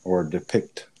that, or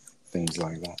depict things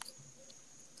like that.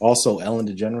 Also, Ellen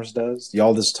DeGeneres does.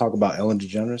 Y'all just talk about Ellen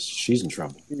DeGeneres. She's in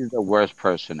trouble. She's the worst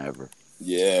person ever.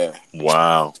 Yeah.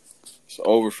 Wow. It's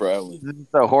over for Ellen. This is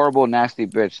a horrible, nasty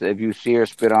bitch. If you see her,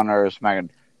 spit on her, or smack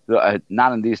her.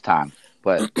 Not in these times,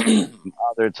 but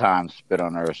other times, spit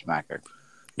on her or smack her.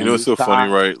 You know, it's so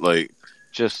funny, right? Like,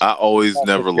 just I always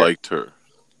never liked her.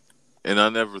 And I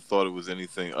never thought it was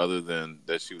anything other than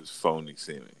that she was phony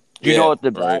seeming. You know what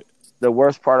right? The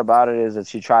worst part about it is that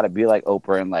she tried to be like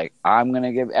Oprah and like, I'm going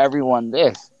to give everyone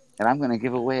this, and I'm going to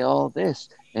give away all this,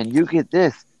 and you get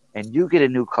this, and you get a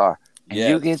new car, and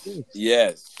you get this.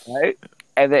 Yes. Right?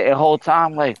 And the whole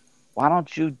time, like, why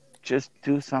don't you just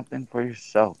do something for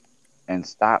yourself and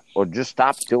stop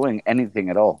doing anything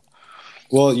at all?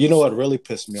 Well, you know what really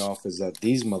pissed me off is that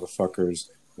these motherfuckers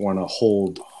want to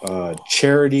hold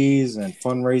charities and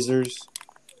fundraisers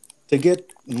to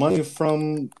get money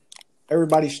from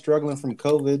everybody struggling from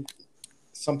COVID.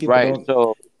 Some people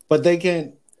don't, but they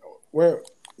can. Where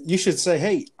you should say,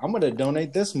 "Hey, I'm going to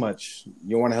donate this much.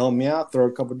 You want to help me out? Throw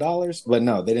a couple dollars." But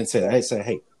no, they didn't say that. They said,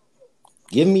 "Hey,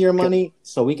 give me your money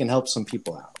so we can help some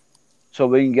people out." So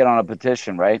we can get on a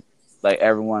petition, right? Like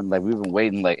everyone, like we've been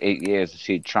waiting like 8 years to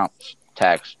see Trump's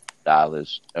tax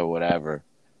dollars or whatever,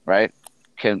 right?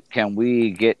 Can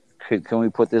we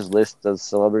put this list of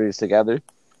celebrities together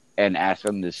and ask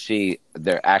them to see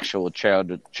their actual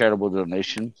charitable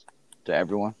donations to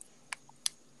everyone?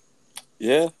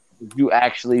 Yeah. If you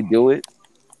actually do it,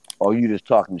 or you just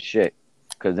talking shit,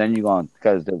 because then you're going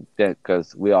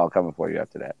because we all coming for you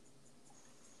after that.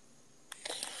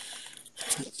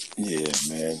 Yeah,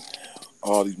 man.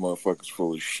 All these motherfuckers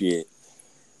full of shit.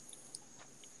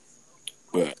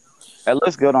 But it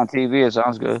looks good on TV. It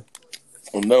sounds good.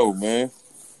 Oh no, man.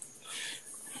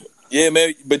 Yeah,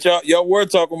 man. But y'all were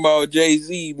talking about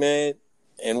Jay-Z, man,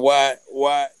 and why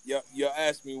y'all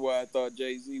asked me why I thought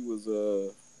Jay-Z was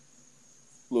a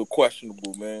little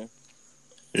questionable, man.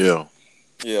 Yeah.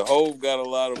 Yeah, Hov got a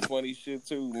lot of funny shit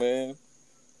too, man. Have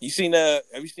you seen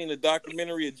the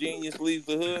documentary A Genius Leaves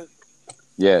the Hood?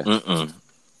 Yeah. Mm-mm.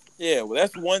 Yeah, well,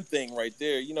 that's one thing right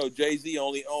there. You know, Jay-Z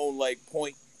only owned like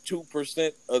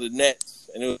 0.2% of the Nets,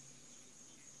 and it was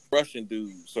a Russian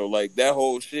dude. So, like, that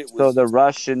whole shit was... So the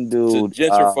Russian dude... to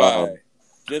gentrify.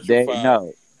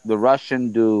 The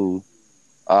Russian dude,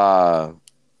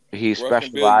 he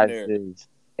specializes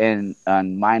in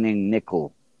mining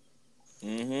nickel,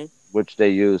 which they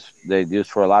use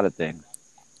for a lot of things.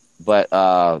 But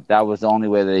that was the only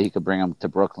way that he could bring him to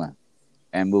Brooklyn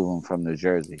and move him from New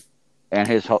Jersey. And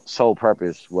his sole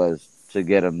purpose was to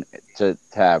get him to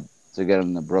get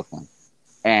him to Brooklyn.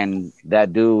 And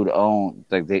that dude owned,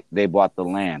 like they bought the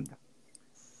land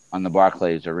on the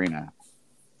Barclays Arena.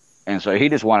 And so he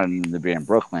just wanted him to be in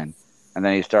Brooklyn. And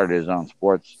then he started his own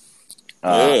sports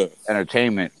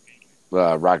entertainment,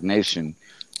 Rock Nation.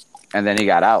 And then he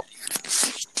got out.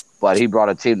 But he brought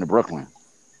a team to Brooklyn.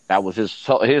 That was his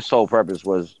sole purpose,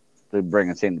 was to bring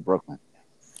a team to Brooklyn.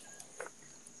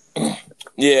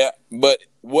 Yeah, but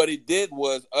what he did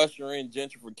was usher in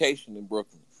gentrification in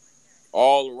Brooklyn,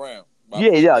 all around.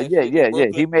 Yeah.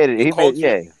 He made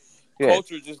it.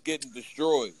 Culture just getting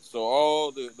destroyed. So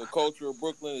all the culture of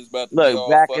Brooklyn is about to look be all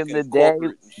back fucking in the day.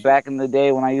 Back in the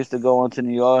day when I used to go into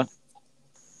New York,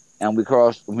 and we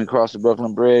cross the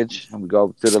Brooklyn Bridge, and we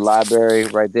go to the library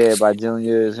right there by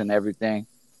Junior's and everything.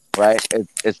 Right?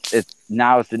 It's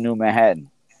now it's the new Manhattan.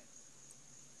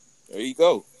 There you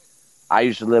go. I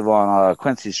used to live on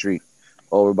Quincy Street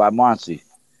over by Marcy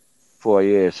for a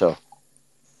year or so.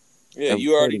 Yeah,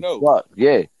 you already know.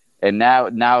 Yeah. And now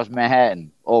it's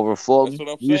Manhattan. Over Fulton. That's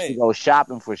what I'm saying. Used to go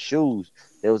shopping for shoes.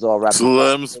 It was all wrapped. So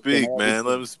let him speak, man.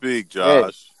 Let him speak,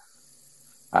 Josh.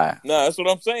 Yeah. All right. No, that's what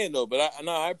I'm saying though. But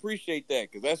I appreciate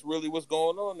that, because that's really what's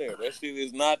going on there. That shit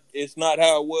is not. It's not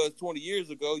how it was 20 years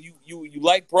ago. You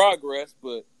like progress,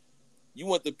 but you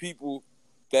want the people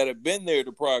that have been there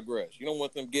to progress. You don't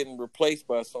want them getting replaced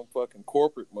by some fucking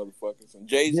corporate motherfuckers. And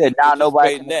Jay-Z now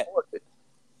nobody can afford it.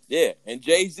 Yeah, and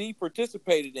Jay-Z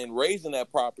participated in raising that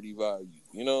property value.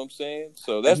 You know what I'm saying?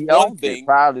 So that's one thing.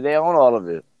 Probably they own all of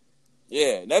it.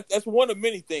 Yeah, and that's one of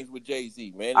many things with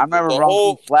Jay-Z, man. I remember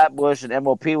running Flatbush and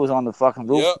MOP was on the fucking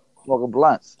roof smoking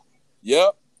blunts.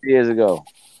 Yep. Years ago.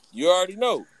 You already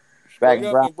know. Back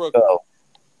in Brooklyn.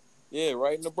 Yeah,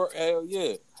 right in the hell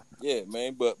yeah. Yeah,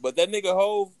 man. But that nigga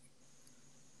Hov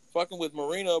fucking with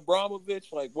Marina Abramovich,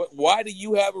 like what? Why do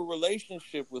you have a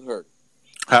relationship with her?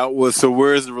 So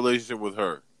where is the relationship with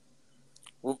her?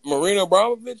 Marina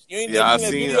Abramovich? You ain't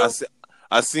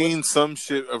I seen some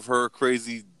shit of her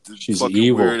crazy, She's fucking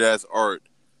evil. weird ass art.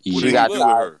 What did She he got do with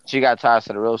tired. her? She got tired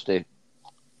of the real estate.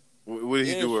 What did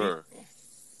he do with her?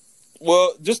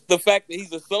 Well, just the fact that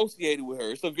he's associated with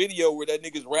her. It's a video where that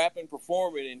nigga's rapping,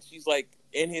 performing, and she's like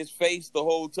in his face the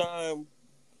whole time.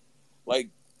 Like,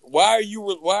 why are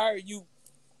you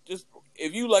just,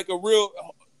 if you like a real,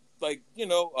 like, you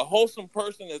know, a wholesome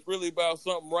person that's really about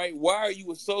something right, why are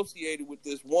you associated with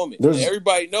this woman?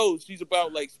 Everybody knows she's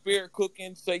about like spirit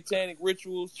cooking, satanic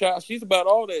rituals, child. She's about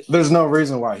all that shit. There's no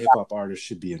reason why hip hop artists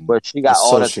should be But she got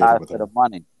all the associated ties with to her. the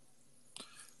money.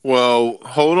 Well,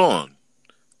 hold on.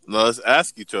 Now, let's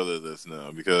ask each other this now,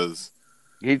 because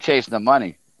He chasing the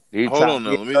money. hold on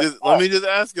now. Let me just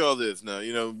ask y'all this now.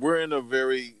 You know, we're in a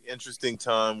very interesting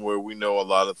time where we know a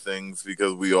lot of things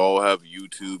because we all have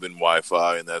YouTube and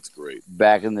Wi-Fi, and that's great.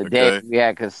 Back in the day, Okay. we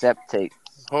had cassette tapes.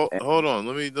 Hold on.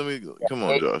 Let me. Come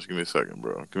on, Josh. Give me a second,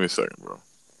 bro.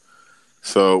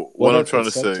 So what I'm trying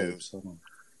to say is,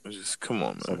 just come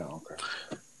on, man. Okay.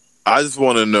 I just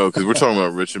want to know, because we're talking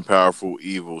about rich and powerful,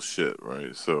 evil shit,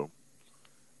 right? So,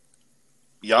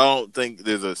 y'all don't think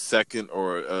there's a second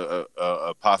or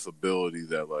a possibility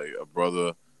that, like, a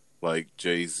brother like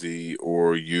Jay-Z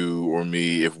or you or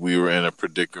me, if we were in a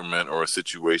predicament or a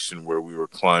situation where we were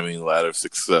climbing the ladder of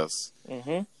success,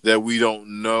 that we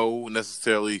don't know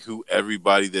necessarily who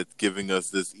everybody that's giving us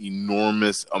this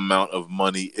enormous amount of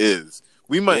money is?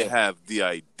 We might have the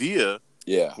idea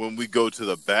when we go to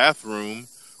the bathroom,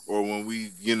 or when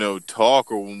we, you know,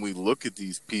 talk, or when we look at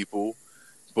these people,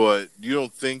 but you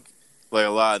don't think, like, a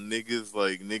lot of niggas,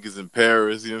 like niggas in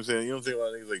Paris, you know what I'm saying? You don't think a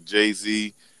lot of niggas like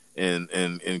Jay-Z and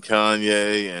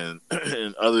Kanye and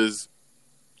and others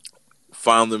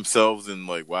found themselves in,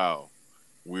 like, wow,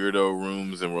 weirdo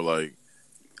rooms, and were like,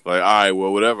 all right,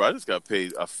 well, whatever. I just got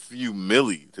paid a few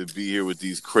milli to be here with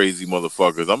these crazy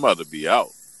motherfuckers. I'm about to be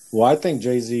out. Well, I think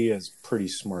Jay-Z is a pretty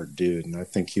smart dude, and I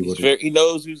think he would. He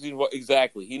knows who's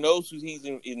exactly. He knows who he's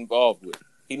involved with.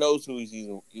 He knows who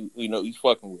he's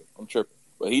fucking with. I'm tripping,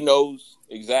 but he knows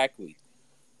exactly.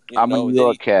 I'm a New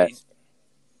York cat.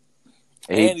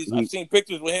 I've seen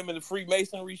pictures with him in the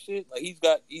Freemasonry shit. Like,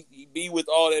 he be with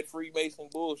all that Freemason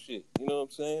bullshit. You know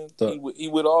what I'm saying? He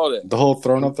with all that. The whole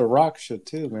throwing up the rock shit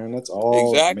too, man. That's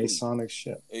all Masonic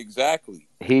shit. Exactly.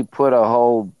 He put a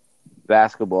whole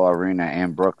basketball arena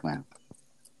in Brooklyn.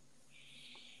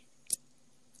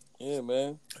 Yeah,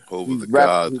 man. Over the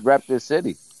God. He repped his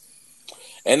city,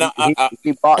 and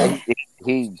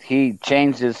he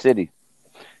changed his city,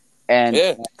 and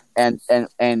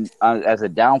as a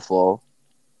downfall,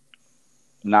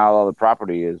 now all the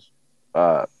property is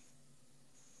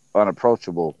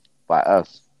unapproachable by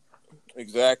us.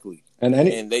 Exactly. And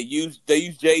they use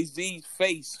Jay-Z's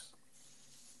face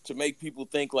to make people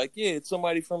think, like, yeah, it's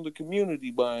somebody from the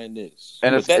community buying this.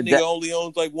 And but that nigga only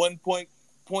owns like 1.1%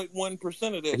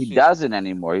 of that shit. He doesn't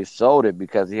anymore. He sold it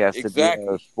because he has to be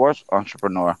a sports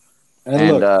entrepreneur.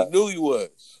 And look, he knew he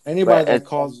was. Anybody that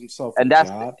calls himself a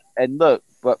god. And look,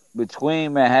 but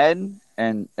between Manhattan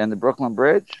and the Brooklyn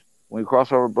Bridge, when you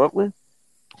cross over Brooklyn,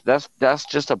 that's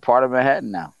just a part of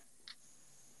Manhattan now.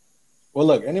 Well,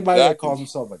 look, anybody that calls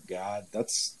himself a god,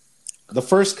 that's the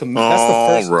first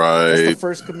commandment. That's the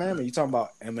first commandment. You talking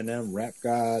about Eminem, rap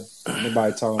god?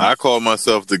 Anybody talking? I called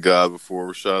myself the god before.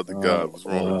 Rashad the god. What's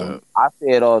wrong with that? I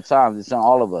say it all the time. It's on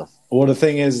all of us. Well, the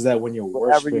thing is that when you're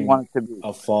worshiping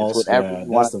a false god,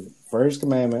 that's the first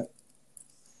commandment.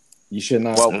 You should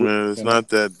not. Well, man, it's not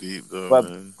that deep, though.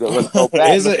 Man. Let's go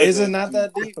back. Is it not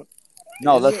that deep?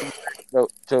 No, let's go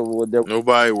to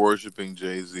nobody worshiping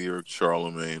Jay-Z or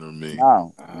Charlemagne or me.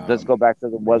 No, let's go back to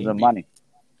the wasn't money.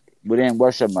 We didn't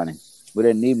worship money. We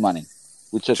didn't need money.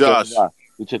 We took Josh,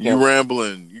 you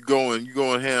rambling. You going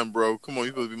ham, bro. Come on, you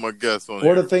supposed to be my guest on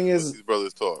here. Well, the thing is, these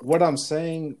brothers talk. What I'm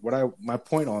saying, my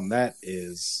point on that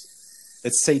is,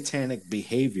 it's satanic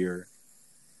behavior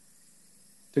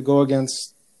to go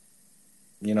against,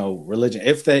 religion.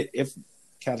 If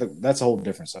Catholic, that's a whole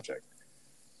different subject.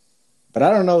 But I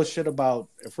don't know shit about,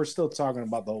 if we're still talking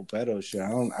about the whole pedo shit, I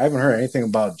haven't heard anything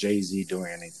about Jay-Z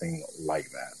doing anything like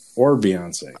that, or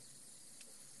Beyonce.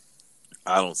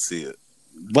 I don't see it.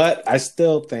 But I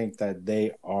still think that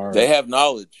they have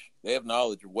knowledge. They have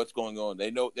knowledge of what's going on.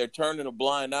 They know they're turning a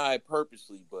blind eye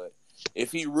purposely. But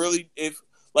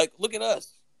look at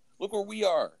us. Look where we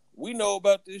are. We know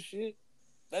about this shit.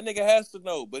 That nigga has to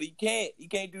know, but he can't. He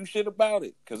can't do shit about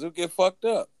it because it'll get fucked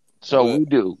up. So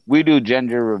we do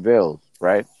gender reveals,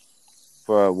 right?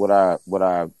 For what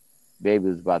our baby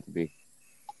is about to be.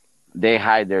 They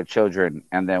hide their children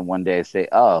and then one day say,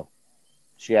 "Oh,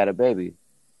 she had a baby,"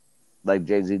 like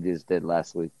Jay-Z just did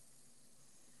last week.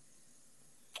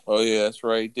 Oh yeah, that's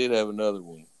right. He did have another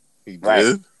one. He Right.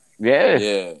 did? Yeah,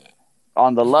 Yeah,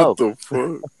 on the low. What the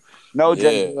fuck? No yeah.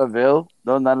 Jennifer Ville.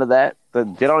 No none of that. They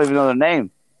don't even know their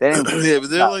name. They didn't. Yeah, but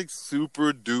they're like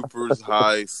super duper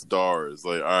high stars.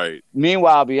 Like, all right.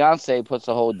 Meanwhile, Beyonce puts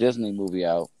a whole Disney movie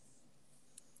out.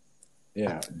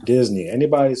 Yeah, Disney.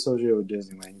 Anybody associated with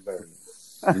Disney, man,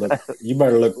 you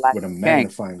better look Black with a King.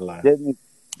 magnifying glass. Disney.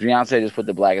 Beyonce just put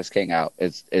The Blackest King out.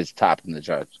 It's top in the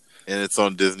charts. And it's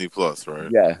on Disney Plus, right?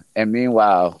 Yeah. And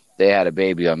meanwhile, they had a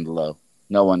baby on the low.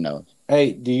 No one knows.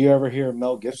 Hey, do you ever hear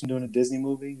Mel Gibson doing a Disney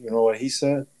movie? You know what he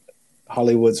said?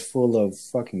 Hollywood's full of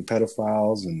fucking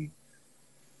pedophiles and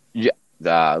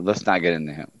Let's not get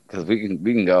into him because we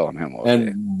can go on him all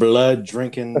day. blood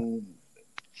drinking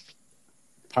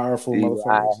powerful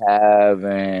motherfuckers.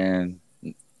 And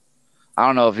I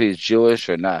don't know if he's Jewish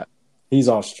or not. He's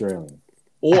Australian.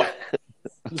 Oi,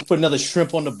 let's put another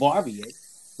shrimp on the barbie.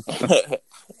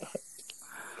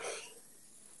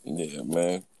 Yeah,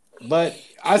 man. But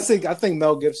I think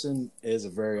Mel Gibson is a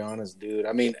very honest dude.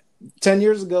 I mean, 10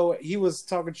 years ago, he was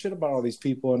talking shit about all these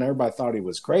people, and everybody thought he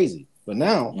was crazy. But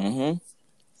now,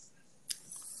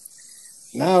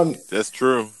 now That's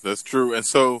true. That's true. And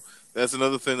so that's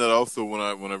another thing that also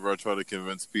whenever I try to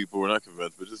convince people, or not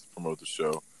convince, but just promote the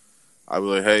show, I be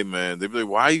like, hey man, they be like,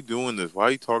 why are you doing this? Why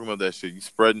are you talking about that shit? You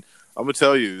spreading. I'm gonna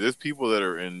tell you, there's people that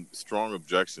are in strong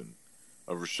objection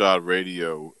of Rashad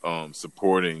Radio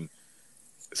supporting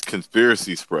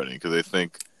conspiracy spreading because they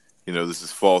think, this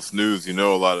is false news. A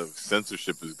lot of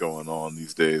censorship is going on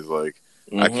these days. Like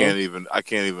I can't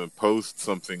even post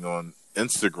something on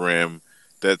Instagram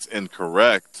that's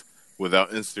incorrect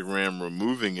without Instagram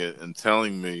removing it and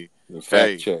telling me,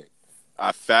 hey, Check.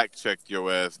 I fact checked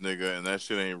your ass, nigga, and that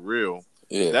shit ain't real.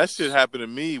 Yeah. That shit happened to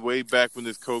me way back when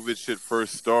this COVID shit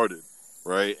first started,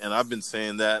 right? And I've been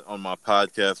saying that on my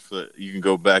podcast. You can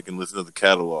go back and listen to the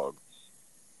catalog.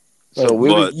 So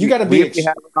you got to be. We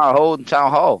have our own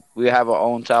town hall. We have our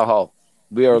own town hall.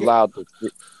 We are allowed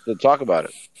to talk about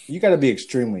it. You got to be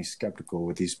extremely skeptical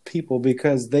with these people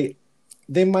because they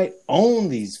might own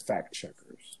these fact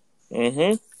checkers.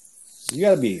 Mm-hmm. You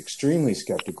got to be extremely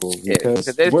skeptical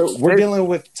because Yeah, we're dealing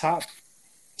with top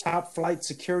flight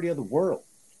security of the world.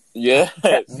 Yeah.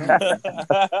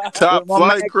 Top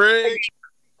flight, Craig.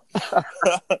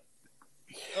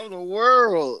 Of the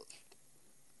world.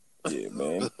 Yeah,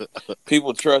 man.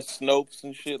 People trust Snopes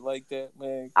and shit like that,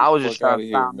 man. Get I was the just fuck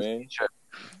trying outta to here,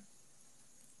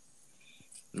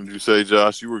 find man. Did you say,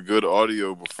 Josh, you were good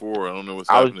audio before? I don't know what's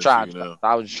I happening was to you now.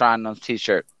 I was trying on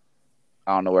t-shirt.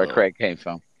 I don't know where Craig came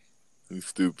from. You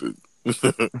stupid.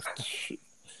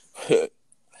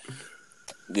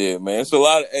 Yeah, man. It's a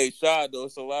lot of Shad though.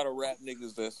 It's a lot of rap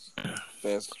niggas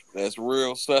that's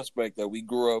real suspect that we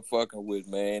grew up fucking with,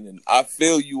 man. And I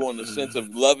feel you on the sense of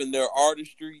loving their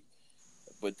artistry,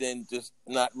 but then just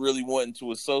not really wanting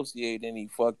to associate any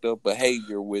fucked up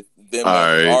behavior with them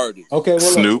as artists. Okay, well,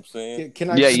 Snoop. Can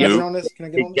I get on this? Can I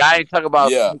get on this? I ain't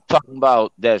talking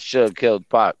about that Suge killed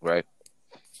Pac, right?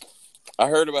 I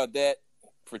heard about that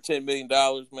for $10 million,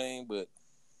 man, but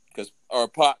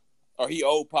he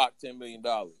owed Pac $10 million.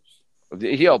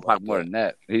 He owed Pac more than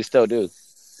that. He still do.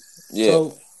 Yeah,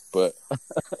 So, but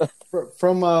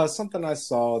from something I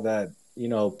saw that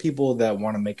people that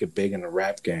want to make it big in the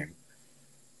rap game,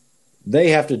 they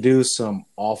have to do some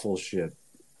awful shit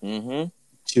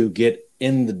to get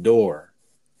in the door.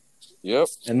 Yep.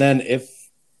 And then if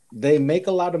they make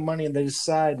a lot of money and they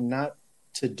decide not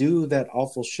to do that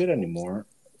awful shit anymore,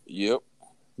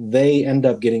 they end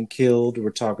up getting killed. We're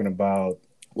talking about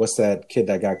what's that kid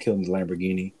that got killed in the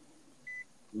Lamborghini?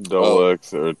 Double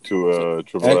X or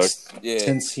Triple X.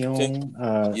 Extension.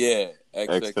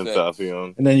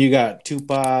 Extentacion. And then you got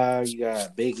Tupac, you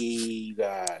got Biggie,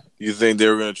 You think they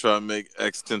were gonna try to make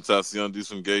Extentacion do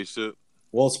some gay shit?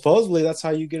 Well, supposedly that's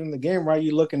how you get in the game, right?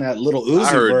 You looking at Little Uzi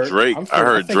I heard Vert. Drake. I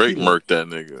heard Drake murked that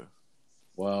nigga.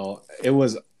 Well, it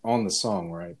was on the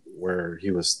song, right, where he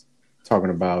was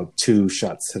talking about 2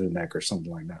 shots to the neck or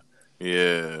something like that.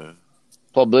 Yeah.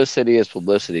 Publicity is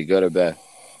publicity, good or bad.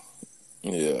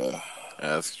 Yeah.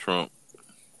 Ask Trump.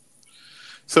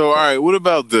 So, all right, what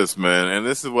about this, man? And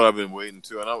this is what I've been waiting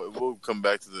to, and we'll come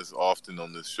back to this often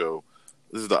on this show.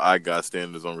 This is the I Got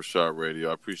Standards on Rashad Radio.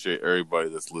 I appreciate everybody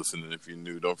that's listening. If you're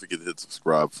new, don't forget to hit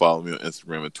subscribe. Follow me on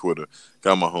Instagram and Twitter.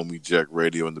 Got my homie Jack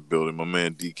Radio in the building, my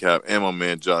man D-Cap, and my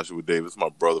man Joshua Davis, my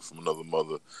brother from another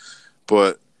mother.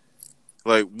 But,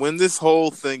 like, when this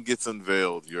whole thing gets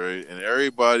unveiled, right, and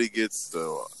everybody gets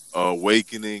the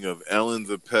awakening of Ellen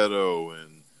the pedo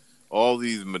and all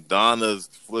these Madonnas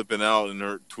flipping out and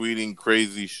her tweeting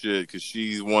crazy shit because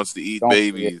she wants to eat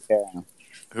babies. Karen.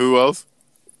 Who else?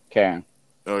 Karen.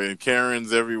 Oh, and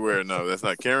Karen's everywhere. No, that's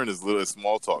not. Karen is little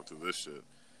small talk to this shit.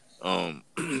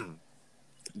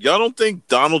 Y'all don't think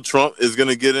Donald Trump is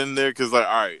gonna get in there? Because, like,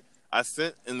 all right, I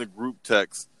sent in the group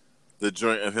text the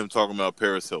joint of him talking about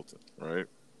Paris Hilton, right?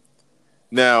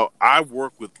 Now, I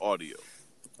work with audio,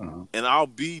 and I'll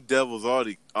be devil's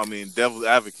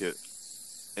advocate,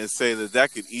 and say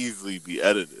that could easily be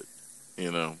edited.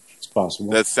 You know, It's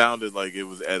possible. that sounded like it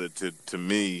was edited to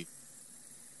me.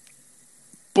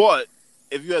 But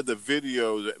if you had the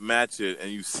video that match it,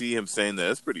 and you see him saying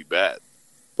that, it's pretty bad.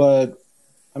 But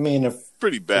I mean, if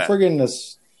Pretty bad. we're getting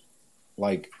this,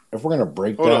 like, if we're gonna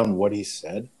break Hold down on. what he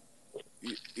said,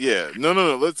 Yeah,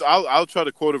 no. I'll try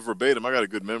to quote it verbatim. I got a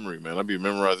good memory, man. I be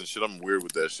memorizing shit. I'm weird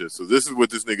with that shit. So this is what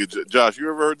this nigga Josh. You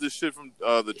ever heard this shit from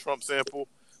the Trump sample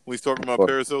when he's talking about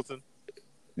Paris Hilton?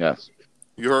 Yes.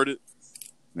 You heard it?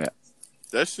 Yeah.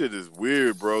 That shit is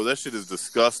weird, bro. That shit is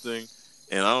disgusting,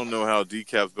 and I don't know how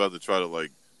Decap's about to try to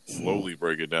like slowly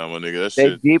break it down, my nigga. That They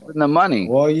shit. deep in the money.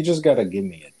 well, you just gotta give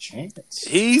me a chance.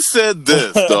 He said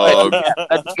this, dog.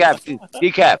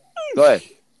 Decap. Go ahead.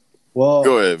 Well,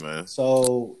 Go ahead, man.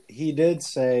 so he did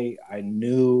say, I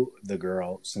knew the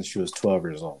girl since she was 12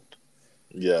 years old.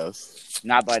 Yes.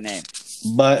 Not by name.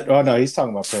 But, oh no, he's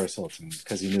talking about Paris Hilton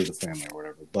because he knew the family or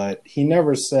whatever. But he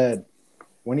never said,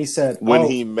 when he said, When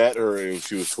he met her,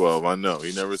 she was 12. I know.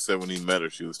 He never said when he met her,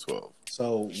 she was 12.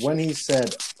 so when he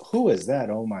said, who is that?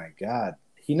 Oh my God.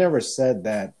 He never said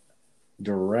that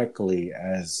directly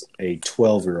as a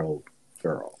 12-year-old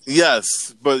girl.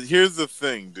 Yes, but here's the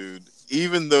thing, dude.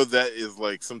 Even though that is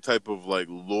like some type of like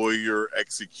lawyer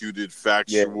executed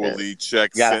factually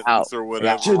check Got sentence out. or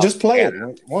whatever. Just play it.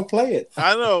 Won't play it.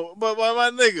 I know, but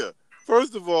my nigga,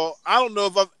 first of all, I don't know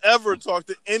if I've ever talked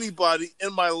to anybody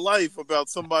in my life about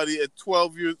somebody at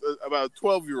 12 years, about a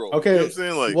 12-year-old. Okay. You know what I'm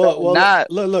saying? Like, Well, Not-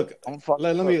 look. I'm fucking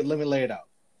Let me lay it out.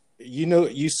 You know,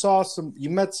 you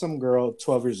met some girl,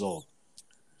 12 years old.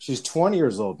 She's 20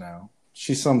 years old now.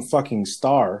 She's some fucking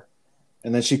star.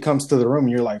 And then she comes to the room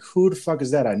and you're like, who the fuck is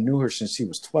that? I knew her since she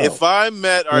was 12. if I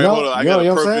met, all right, You know- hold on, I you got know a what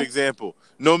I'm perfect saying? example.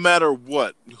 No matter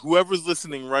what, whoever's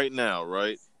listening right now,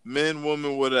 right? Men,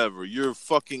 woman, whatever, your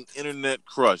fucking internet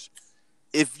crush.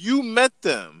 If you met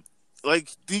them, like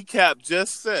Decap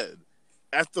just said,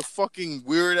 at the fucking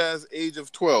weird ass age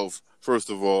of 12, first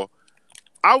of all,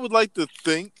 I would like to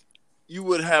think you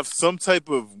would have some type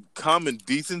of common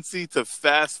decency to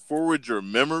fast forward your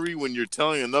memory when you're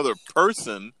telling another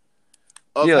person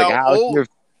of Yeah, like, how old.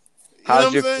 how's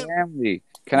what your I'm saying? family?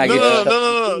 Can I No,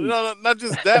 get no, not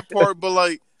just that part, but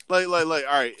like, all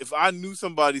right, if I knew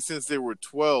somebody since they were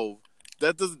 12,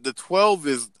 the 12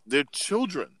 is their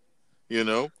children, you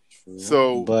know?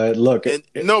 So, but look,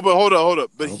 but hold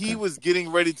up. But Okay. he was getting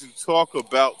ready to talk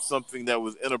about something that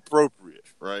was inappropriate,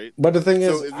 right? but the thing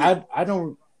So is,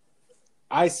 if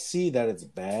I see that it's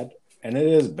bad, and it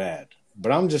is bad.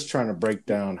 But I'm just trying to break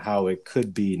down how it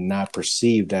could be not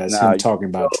perceived as him talking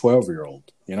about a 12-year-old,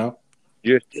 you know?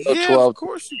 You're still Yeah, 12, of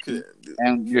course you could.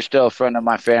 and you're still a friend of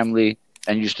my family,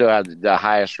 and you still have the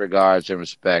highest regards and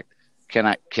respect. Can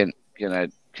I get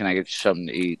you something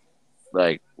to eat?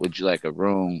 Like, would you like a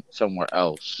room somewhere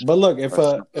else? But look, if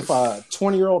a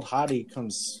 20-year-old hottie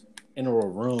comes into a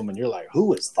room and you're like,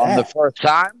 who is On the that? first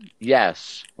time,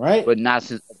 yes, Right? but not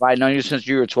since. If I know you since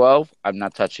you were 12, I'm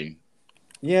not touching you.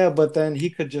 Yeah, but then he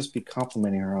could just be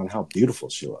complimenting her on how beautiful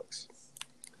she looks.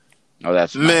 Oh,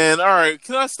 that's Man, all right.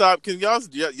 Can I stop? Can y'all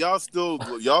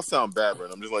sound bad right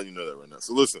now. I'm just letting you know that right now.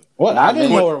 So listen. What? I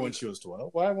didn't What- know her when she was 12.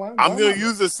 Why I'm not? going to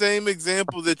use the same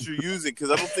example that you're using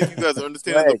because I don't think you guys are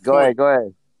understanding Go the point.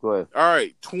 Go ahead. All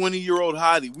right, 20-year-old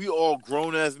hottie. We all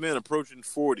grown-ass men approaching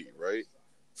 40, right?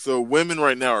 So women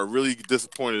right now are really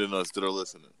disappointed in us that are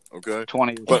listening, okay?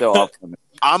 20 is But- still off limit.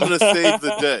 I'm going to save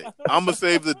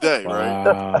the day. Right?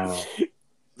 Wow.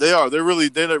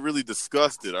 They're not really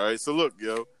disgusted, all right? So look,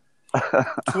 yo,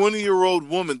 20-year-old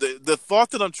woman, the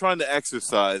thought that I'm trying to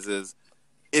exercise is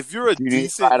if you're a You need to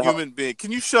decent find out. human being,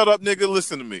 can you shut up, nigga?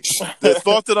 Listen to me. The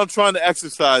thought that I'm trying to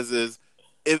exercise is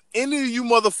if any of you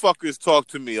motherfuckers talk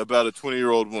to me about a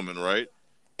 20-year-old woman, right,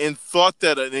 and thought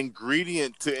that an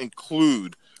ingredient to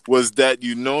include was that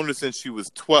you known her since she was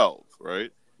 12,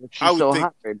 right? She's I would so think-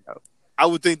 hot right now. I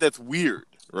would think that's weird,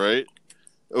 right?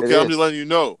 Okay, It I'm is. just letting you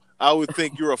know. I would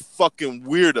think you're a fucking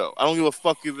weirdo. I don't give a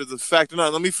fuck if it's a fact or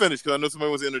not. Let me finish because I know somebody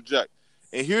wants to interject.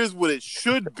 And here's what it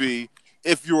should be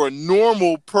if you're a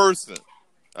normal person,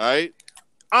 all right?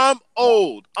 I'm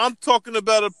old. I'm talking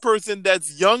about a person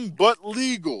that's young but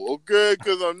legal, okay?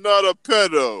 Because I'm not a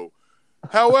pedo.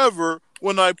 However,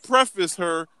 when I preface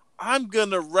her, I'm going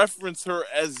to reference her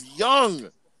as young.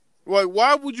 Like,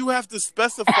 why would you have to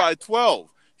specify 12?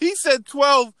 He said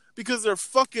 12. Because they're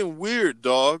fucking weird,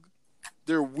 dog.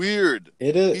 They're weird.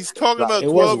 It is. He's talking about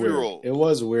It was 12-year-old. weird. It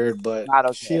was weird, but Not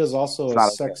okay. she is also It's a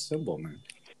not sex symbol, man.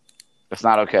 It's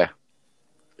not okay.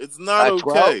 It's not At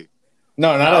 12? okay.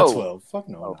 No, not No. at 12. Fuck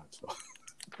no, not at 12.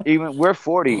 Even we're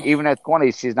 40. Even at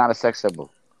 20, she's not a sex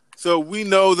symbol. So we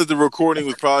know that the recording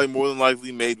was probably more than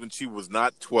likely made when she was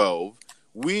not 12.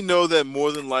 We know that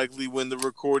more than likely when the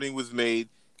recording was made,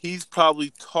 he's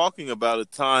probably talking about a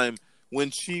time when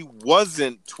she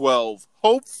wasn't 12,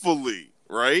 hopefully,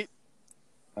 right?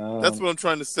 That's what I'm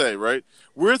trying to say, right?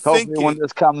 We're Hopefully thinking... when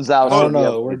this comes out... I don't she'll be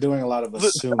know. up- We're doing a lot of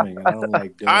assuming. And I don't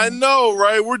like doing I it. know,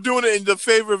 right? We're doing it in the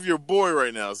favor of your boy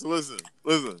right now. So listen.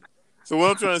 So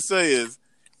what I'm trying to say is,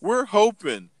 we're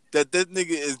hoping that nigga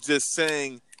is just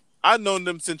saying, I've known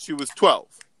them since she was 12.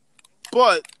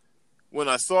 But when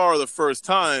I saw her the first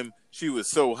time, she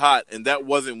was so hot, and that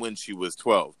wasn't when she was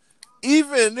 12.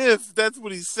 Even if that's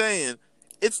what he's saying,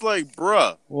 it's like,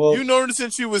 bruh, Well, you known her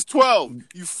since she was 12.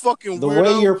 You fucking the weirdo.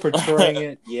 way you're portraying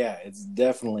it, yeah, it's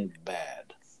definitely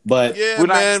bad. But Yeah, We're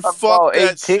not man, talking fuck about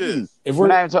that 18. shit. if We're we're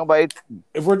not even talking about 18.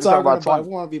 if we're talking talking about about 20. if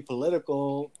we want to be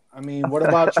political, I mean, what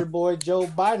about your boy Joe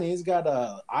Biden? He's got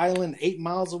an island 8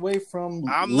 miles away from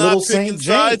I'm Little not picking St.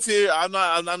 sides James. here. I'm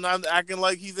not acting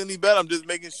like he's any better. I'm just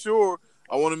making sure.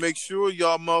 I want to make sure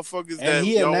y'all motherfuckers And that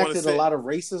he y'all want to enacted say. a lot of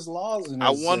racist laws. I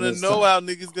want to know how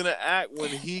niggas gonna act when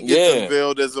he gets Yeah.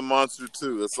 unveiled as a monster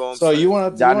too. That's all I'm So saying. you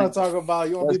want to Johnny, talk about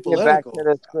you want to Let's be get back political? to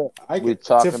the script. I We're get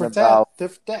talking tit for about tat,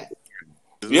 tit for tat.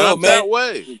 It's Yo, not man. that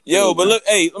way. Yo, but look,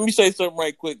 hey, let me say something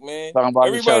right quick, man. talking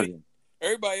about the children.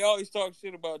 Everybody always talks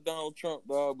shit about Donald Trump,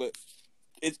 dog, but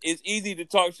it's easy to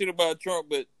talk shit about Trump,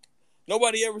 but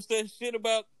nobody ever says shit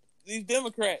about these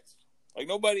Democrats. Like,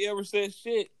 nobody ever says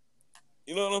shit.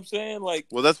 You know what I'm saying? Like,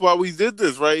 Well, that's why we did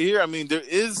this right here. I mean, there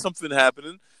is something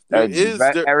happening. There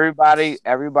Everybody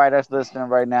that's listening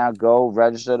right now, go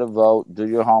register to vote, do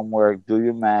your homework, do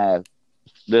your math,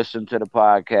 listen to the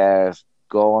podcast,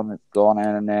 go on the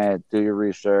internet, do your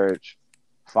research,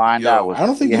 find out what's I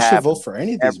don't think really you should happening. vote for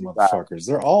any of these Everybody. motherfuckers.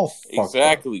 They're all fucked up.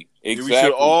 exactly. We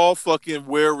should all fucking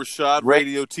wear Rashad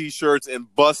Radio T-shirts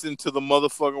and bust into the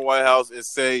motherfucking White House and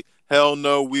say, "Hell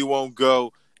no, we won't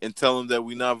go," and tell them that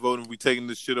we not voting. We taking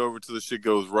this shit over till the shit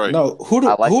goes right. No, who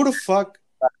the fuck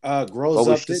grows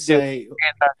up to say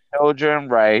our children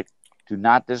right? Do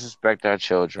not disrespect our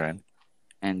children,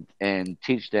 and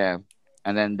teach them,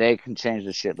 and then they can change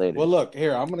the shit later. Well, look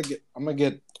here. I'm gonna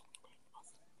get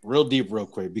real deep real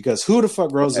quick because who the fuck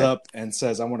grows up and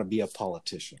says I want to be a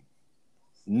politician?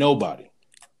 Nobody.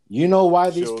 You know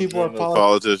why these people are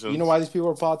politicians? You know why these people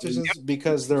are politicians?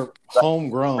 Because they're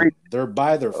homegrown. They're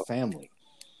by their family.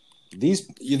 These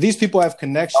people have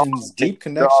connections, deep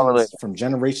connections from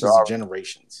generations to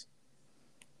generations.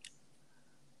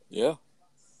 Yeah.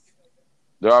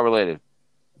 They're all related.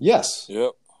 Yes.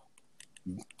 Yep.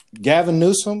 Gavin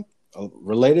Newsom,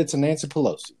 related to Nancy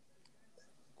Pelosi.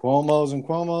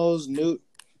 Cuomo's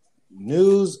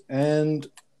news and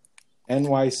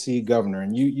NYC governor.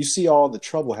 And you see all the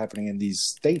trouble happening in these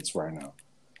states right now.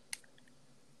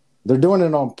 They're doing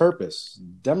it on purpose.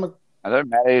 And they're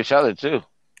mad at each other too.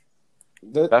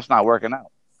 That's not working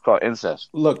out. It's called incest.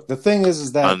 Look, the thing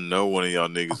is that I know one of y'all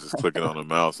niggas is clicking on the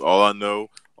mouse. All I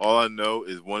know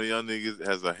is one of y'all niggas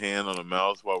has a hand on the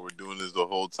mouse while we're doing this the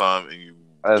whole time, and you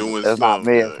doing it's not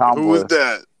me. It's Who is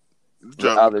that? It's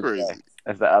driving me crazy. Jay.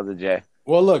 That's the other Jay.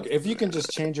 Well, look, if you can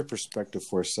just change your perspective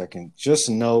for a second, just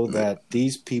know that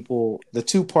these people, the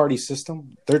two-party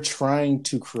system, they're trying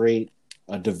to create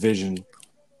a division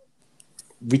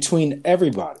between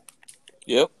everybody.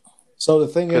 Yep. So the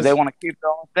thing is, because they want to keep their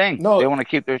own thing. No, they want to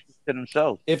keep their shit to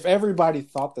themselves. If everybody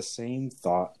thought the same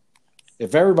thought,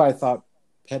 if everybody thought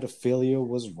pedophilia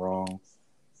was wrong,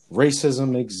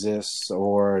 racism exists,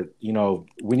 or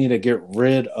we need to get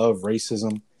rid of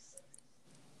racism,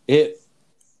 it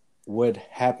would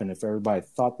happen if everybody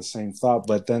thought the same thought.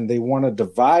 But then they want to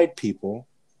divide people.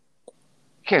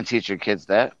 You can't teach your kids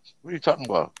that. What are you talking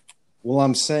about? Well,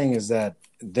 I'm saying is that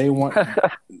they want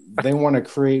to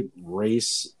create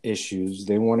race issues.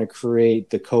 They want to create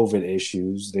the COVID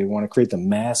issues. They want to create the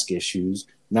mask issues.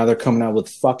 Now they're coming out with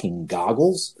fucking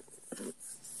goggles.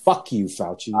 Fuck you,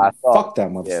 Fauci. Fuck that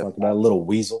motherfucker, that little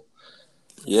weasel.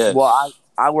 Yeah. Well,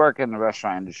 I work in the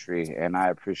restaurant industry, and I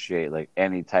appreciate like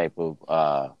any type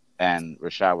of and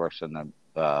Rashad works in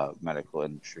the medical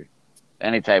industry.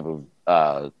 Any type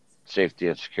of safety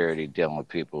and security dealing with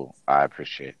people, I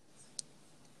appreciate.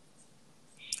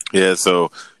 Yeah,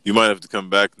 so you might have to come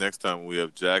back next time when we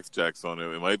have Jax on it.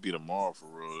 It might be tomorrow for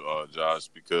real, Josh,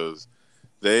 because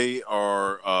they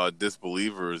are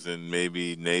disbelievers and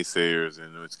maybe naysayers,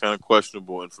 and it's kind of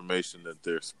questionable information that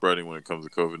they're spreading when it comes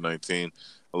to COVID-19.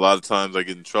 A lot of times I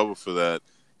get in trouble for that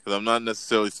because I'm not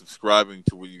necessarily subscribing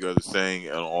to what you guys are saying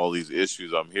on all these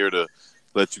issues. I'm here to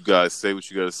let you guys say what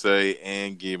you got to say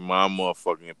and give my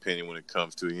motherfucking opinion when it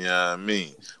comes to, you know what I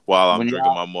mean, while I'm When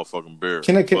drinking y'all, my motherfucking beer.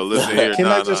 Can I But listen here, can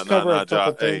I just cover a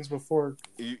couple Josh. Hey, things before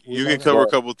you we can let cover a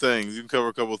it? couple things. You can cover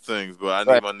a couple things, but I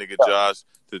need but my nigga Josh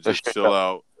to just chill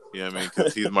out. You know what I mean?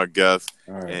 Because he's my guest,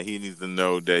 All right. and he needs to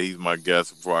know that he's my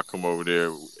guest before I come over there.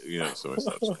 You know, so and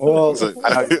such. Well, So,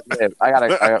 I know you live.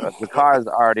 The car is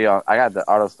already on. I got the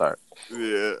auto start.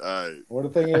 yeah, all right. well, the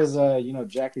thing is,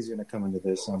 Jackie's going to come into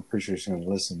this. So I'm pretty sure she's going to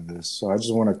listen to this. So I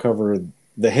just want to cover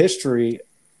the history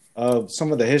of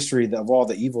some of the history of all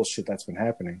the evil shit that's been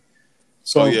happening.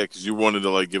 So Oh yeah, because you wanted to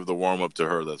like give the warm up to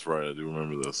her. That's right. I do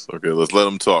remember this. Okay, let's let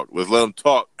him talk. Let's let him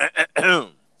talk.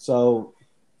 So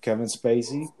Kevin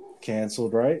Spacey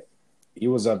canceled, right? He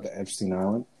was up to Epstein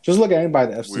Island. Just look at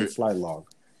anybody the Epstein Weird. flight log.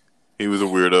 He was a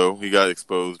weirdo. He got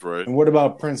exposed, right? And what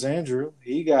about Prince Andrew?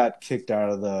 He got kicked out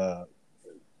of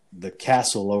the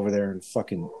castle over there in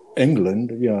fucking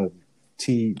England.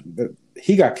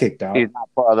 He got kicked out. He's not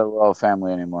part of the royal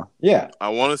family anymore. Yeah. I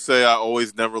want to say I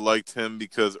always never liked him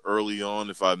because early on,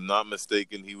 if I'm not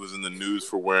mistaken, he was in the news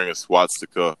for wearing a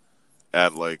swastika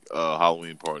at like a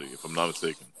Halloween party. If I'm not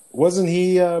mistaken, Wasn't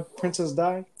he Princess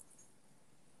Di?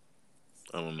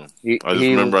 I don't know. He, I just he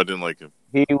remember was, I didn't like him.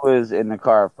 he was in the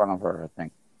car in front of her, I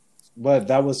think. But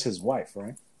that was his wife,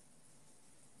 right?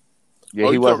 Yeah, Oh,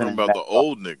 he you wasn't talking in about that the car.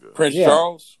 old nigga? Prince Yeah.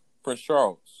 Charles. Prince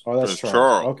Charles. Oh, that's Prince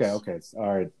Charles. Charles. Okay.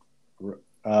 All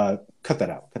right. Cut that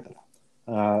out.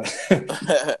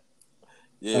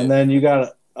 Yeah. And then you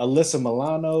got Alyssa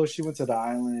Milano. She went to the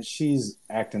island. She's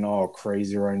acting all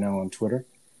crazy right now on Twitter.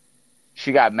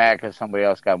 She got mad because somebody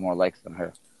else got more likes than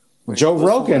her. Joe what's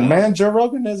Rogan, going on? man. Joe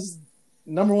Rogan is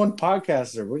 #1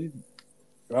 podcaster. What do you?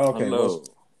 Okay. Hello.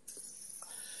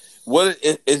 What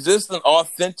is this an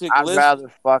authentic I'd list? rather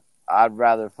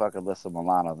fuck Alyssa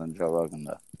Milano than Joe Rogan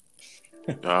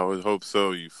though. I would hope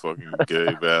so. You fucking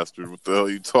gay bastard! What the hell are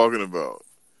you talking about?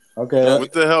 Okay.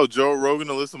 What the hell? Joe Rogan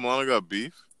and Alyssa Milano got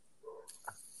beef?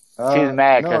 She's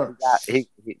mad no. because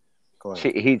Go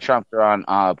ahead. he trumped her on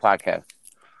podcast.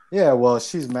 Yeah, well,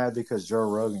 she's mad because Joe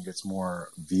Rogan gets more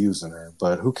views than her.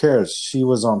 But who cares? She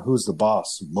was on Who's the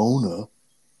Boss? Mona,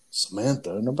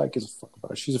 Samantha. Nobody gives a fuck about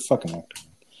her. She's a fucking actor.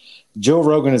 Joe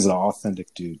Rogan is an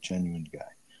authentic dude, genuine guy.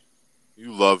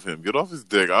 You love him. Get off his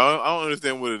dick. I don't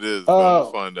understand what it is, but I'm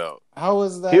gonna find out. How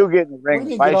is that? He'll get in the What ring do you and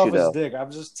mean get fight off you his though. dick?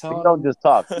 I'm just He telling don't you. just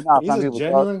talk. You know how He's some a people talk.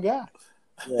 genuine guy.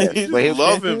 Yeah, You but he'll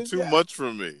love get- him too much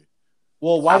for me.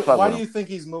 Well, I why fuck with do him. you think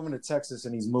he's moving to Texas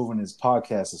and he's moving his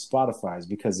podcast to Spotify? Is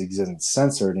because he's getting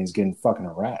censored and he's getting fucking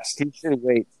harassed. He should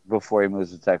wait before he moves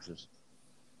to Texas.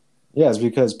 Yeah, it's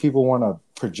because people want to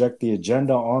project the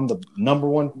agenda on the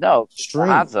 #1 No, stream.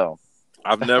 hot zone.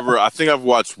 I think I've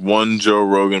watched one Joe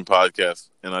Rogan podcast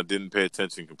and I didn't pay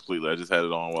attention completely. I just had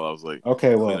it on while I was like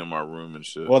Okay, cleaning my room and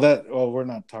shit. we're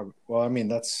not talking. Well, I mean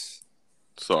that's.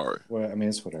 Sorry. Well, I mean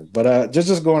it's whatever. But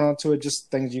just going on to it, just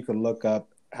things you could look up.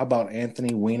 How about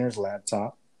Anthony Weiner's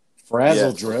laptop? Frazzle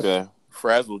Yes. drip. Okay.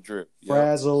 Frazzle drip. Yeah.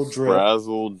 Frazzle drip.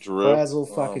 Frazzle drip. Frazzle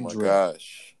Oh fucking my drip.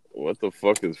 gosh. What the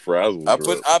fuck is frazzle I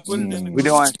drip? put it in the We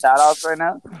doing shout outs right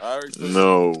now? I already put it.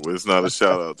 No, it's not a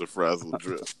shout out to frazzle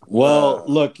drip. Well,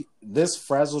 look, this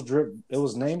Frazzle drip. It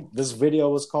was named. This video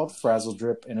was called Frazzle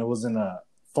drip, and it was in a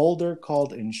folder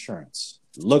called insurance.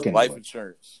 Looking Life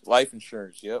insurance. Life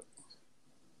insurance. Yep.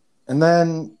 and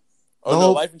then Oh The no,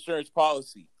 whole- life insurance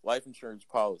policy. Life insurance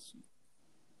policy.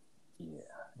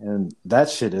 and that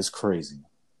shit is crazy.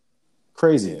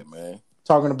 Crazy. Yeah, man.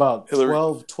 Talking about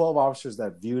Hillary- 12 officers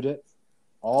that viewed it.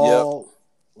 All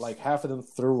like half of them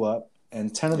threw up,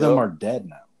 and 10 of them Yep. are dead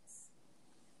now.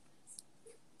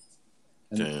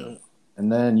 And, Damn.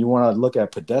 and then you want to look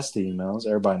at Podesta emails.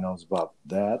 Everybody knows about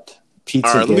that. Pizzagate.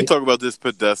 All right, let me talk about this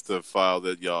Podesta file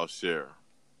that y'all share.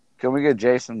 Can we get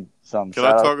Jason some Can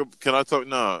shout I outs? talk? Can I talk?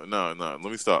 No.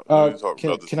 Let me stop. Let me talk Can,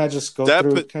 about this. can I just go That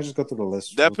through? po- Can I just go through the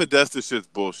list? That Podesta shit's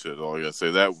bullshit. All I gotta say.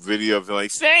 That video of him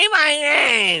like, say my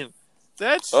name.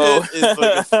 That shit is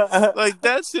like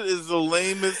that shit is the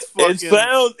lamest fucking.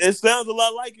 it sounds a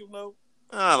lot like him though.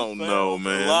 I don't know, sounds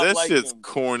man. a lot That like shit's him.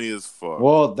 corny as fuck.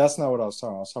 Well, that's not what I was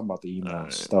talking. I was talking about the emails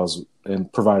Alright. that was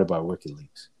provided by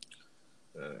WikiLeaks.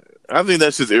 I think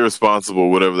that's just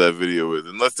irresponsible. Whatever that video is,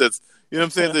 unless that's you know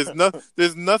what I'm saying.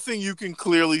 There's nothing you can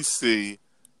clearly see.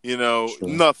 You know, Sure.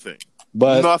 nothing.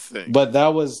 But Nothing. But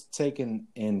that was taken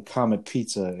in Comet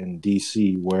Pizza in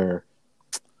DC, where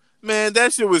Man,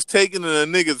 that shit was taken in a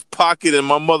nigga's pocket in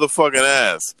my motherfucking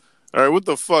ass. All right, what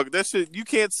the fuck? That shit, you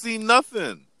can't see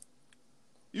nothing.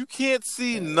 You can't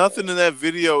see nothing in that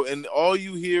video, and all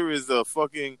you hear is a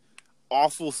fucking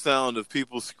awful sound of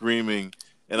people screaming.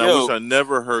 And I wish I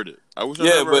never heard it. I wish I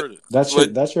never heard it. That's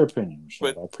your opinion,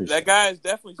 Michelle. But I appreciate that guy is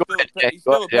definitely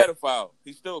still a pedophile.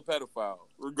 He's still a pedophile,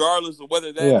 regardless of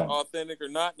whether that's authentic or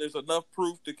not. There's enough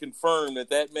proof to confirm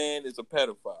that man is a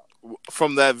pedophile.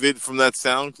 From that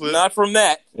sound clip? Not from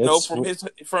that. No,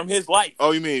 from his life.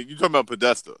 Oh, you mean you talking about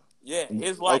Podesta? Yeah,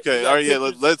 his life. Okay, all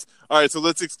right, let's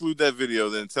let's exclude that video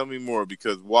then. Tell me more,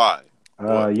 because why? You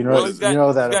know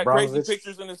that he's got crazy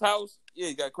pictures in his house. Yeah,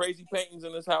 he got crazy paintings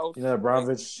in his house. You know that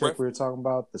Abramovich chick we were talking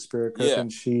about, the spirit cooking.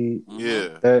 He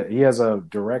has a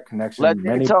direct connection.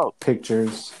 Many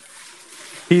pictures.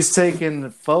 He's taking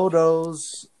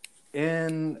photos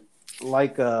in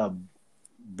like a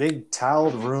big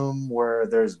tiled room where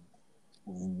there's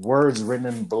words written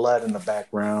in blood in the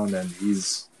background, and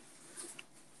he's.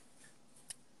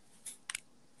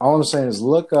 All I'm saying is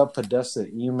look up Podesta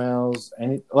emails,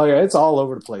 and it's all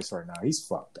over the place right now. He's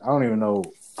fucked. I don't even know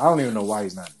why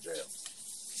he's not in jail.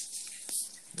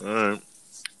 All right.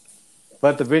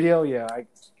 But the video,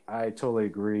 I totally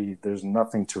agree. There's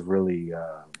nothing to really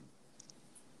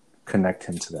connect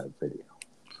him to that video.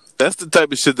 That's the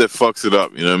type of shit that fucks it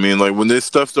up. You know what I mean? Like when this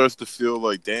stuff starts to feel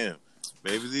like, damn,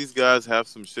 maybe these guys have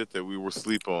some shit that we were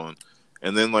asleep on.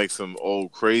 And then like some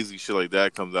old crazy shit like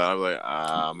that comes out. I'm like,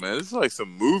 man, this is like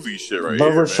some movie shit right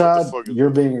here. But Rashad, you're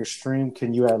being extreme.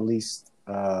 Can you at least?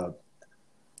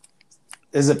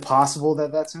 Is it possible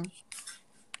that that's him?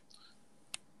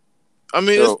 I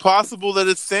mean, it's possible that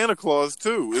it's Santa Claus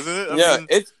too, isn't it? I mean,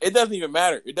 it doesn't even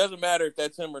matter. It doesn't matter if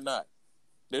that's him or not.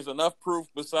 There's enough proof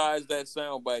besides that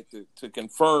soundbite to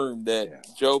confirm that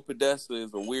Joe Podesta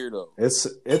is a weirdo.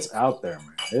 It's out there,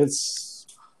 man.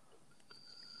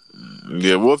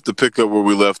 Yeah, we'll have to pick up where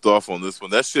we left off on this one.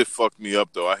 That shit fucked me up,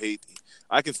 though.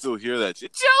 I can still hear that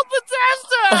shit. Joe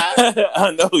Podesta!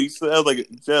 I know, he sounds like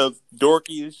it sounds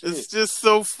dorky as shit. It's just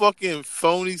so fucking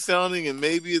phony sounding, and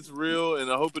maybe it's real,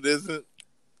 and I hope it isn't.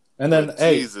 And then,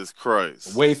 Jesus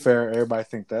Christ. Wayfair, everybody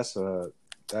think that's a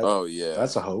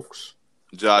hoax.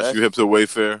 Josh, you hip to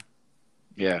Wayfair?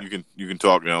 Yeah. You can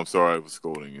talk now. I'm sorry I was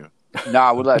scolding you.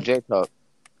 Nah, we'll let Jay talk.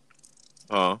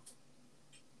 Huh?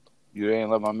 You ain't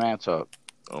let my man talk.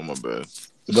 Oh, my bad.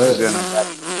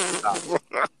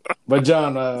 But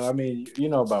John, I mean, you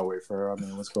know about Wayfair. I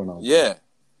mean, what's going on? Yeah.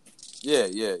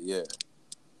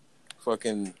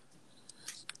 Fucking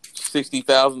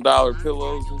 $60,000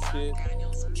 pillows and shit.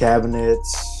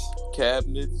 Cabinets.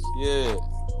 Yeah.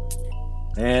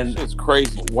 And it's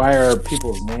crazy. Why are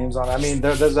people's names on it? I mean,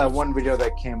 there's that one video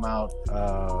that came out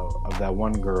of that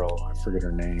one girl. I forget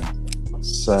her name.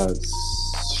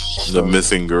 The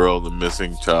missing girl, the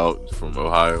missing child from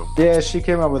Ohio. Yeah, she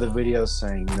came out with a video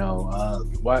saying,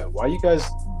 why you guys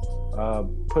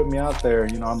put me out there?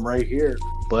 I'm right here.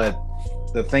 But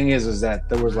the thing is that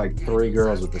there was like 3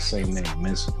 girls with the same name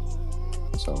missing.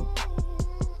 So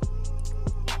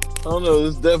I don't know.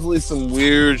 There's definitely some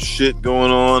weird shit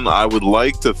going on. I would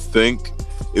like to think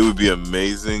it would be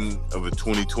amazing of a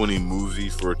 2020 movie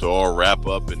for it to all wrap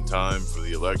up in time for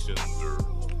the elections, or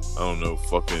I don't know,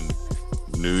 fucking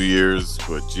New Year's.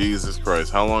 But Jesus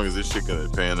Christ, how long is this shit gonna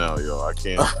pan out, yo? I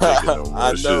can't take it no more.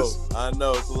 I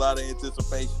know. It's a lot of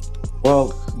anticipation.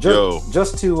 Well,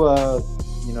 just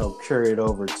to carry it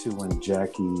over to when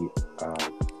Jackie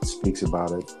speaks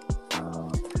about it.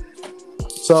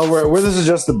 So where this is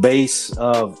just the base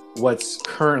of what's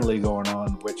currently going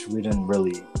on, which we didn't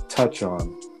really touch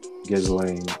on,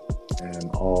 Ghislaine and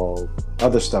all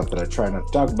other stuff that I try not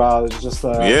to talk about. It's just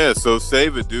so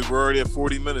save it, dude. We're already at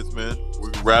 40 minutes, man.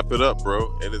 We can wrap it up,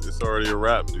 bro. And it's already a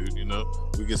wrap, dude.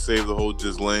 We can save the whole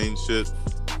Ghislaine shit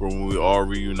for when we all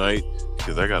reunite,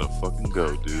 because I gotta fucking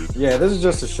go, dude. Yeah, this is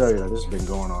just to show you that this has been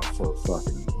going on for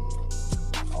fucking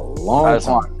a long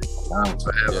time.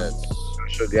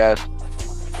 Special guest.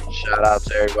 Shout out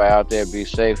to everybody out there. Be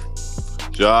safe.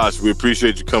 Josh, we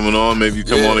appreciate you coming on. Maybe you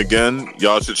come on again.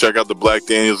 Y'all should check out the Black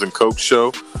Daniels and Coke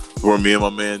show, where me and my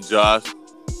man Josh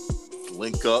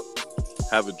link up,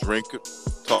 have a drink,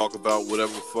 talk about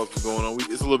whatever the fuck is going on.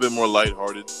 It's a little bit more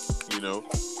lighthearted,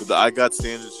 But the I Got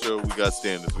Standards show, we got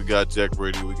standards. We got Jack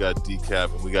Radio, we got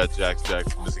Decap, and we got Jax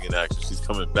missing in action. She's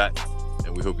coming back,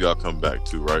 and we hope y'all come back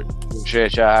too, right?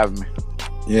 Appreciate y'all having me.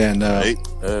 Yeah,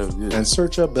 and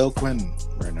search up Bill Clinton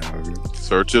right now.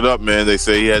 Search it up, man. They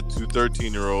say he had 2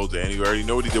 13-year-olds, and you already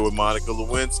know what he did with Monica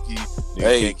Lewinsky. He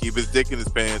can't keep his dick in his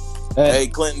pants. Hey,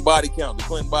 Clinton body count. The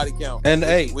Clinton body count. And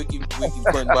Wiki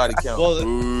Clinton body count. Well,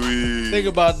 think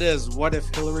about this. What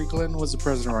if Hillary Clinton was the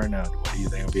president right now? What do you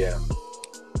think would be happening?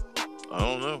 I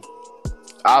don't know.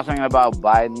 I was thinking about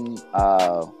Biden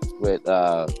with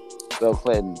Bill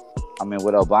Clinton. I mean,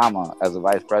 with Obama as the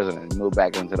vice president, he moved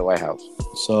back into the White House.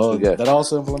 So Good. that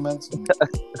also implements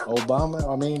Obama.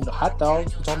 I mean, hot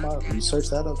dogs. We're talking about. You search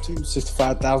that up too.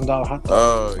 $65,000 hot dogs.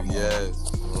 Oh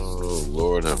yes, Oh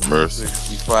Lord have mercy.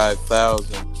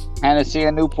 65,000. Hennessy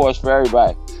and Newports for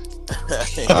everybody.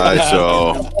 All right,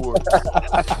 y'all.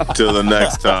 Till the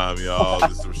next time, y'all.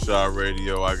 This is Rashad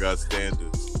Radio. I got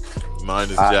standards.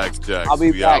 Mine is Jack's Jacks. I'll be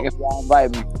We back out. if y'all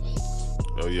invite me.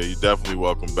 Oh yeah, you definitely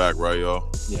welcome back, right, y'all?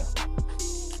 Yeah.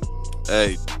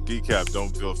 Hey, Decap,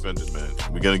 don't feel offended, man.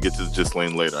 We're gonna get to the Just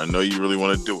Lane later. I know you really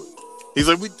want to do it. He's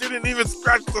like, we didn't even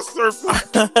scratch the surface.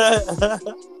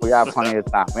 We got plenty of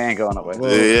time. We ain't going nowhere.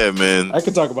 Well, Yeah, man. I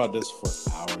could talk about this for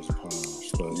hours upon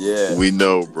hours, but Yeah. We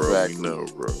know, bro. Exactly. We know,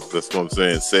 bro. That's what I'm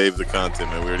saying. Save the content,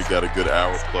 man. We already got a good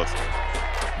hour plus.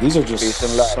 these are just Peace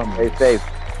and love. some. Stay safe.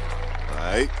 All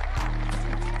right.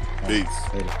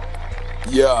 Peace. Later.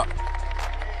 Yeah.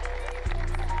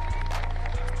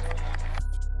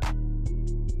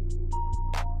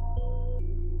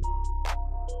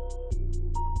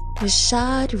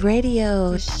 Rashad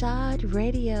Radio. Rashad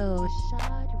Radio.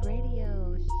 Rashad.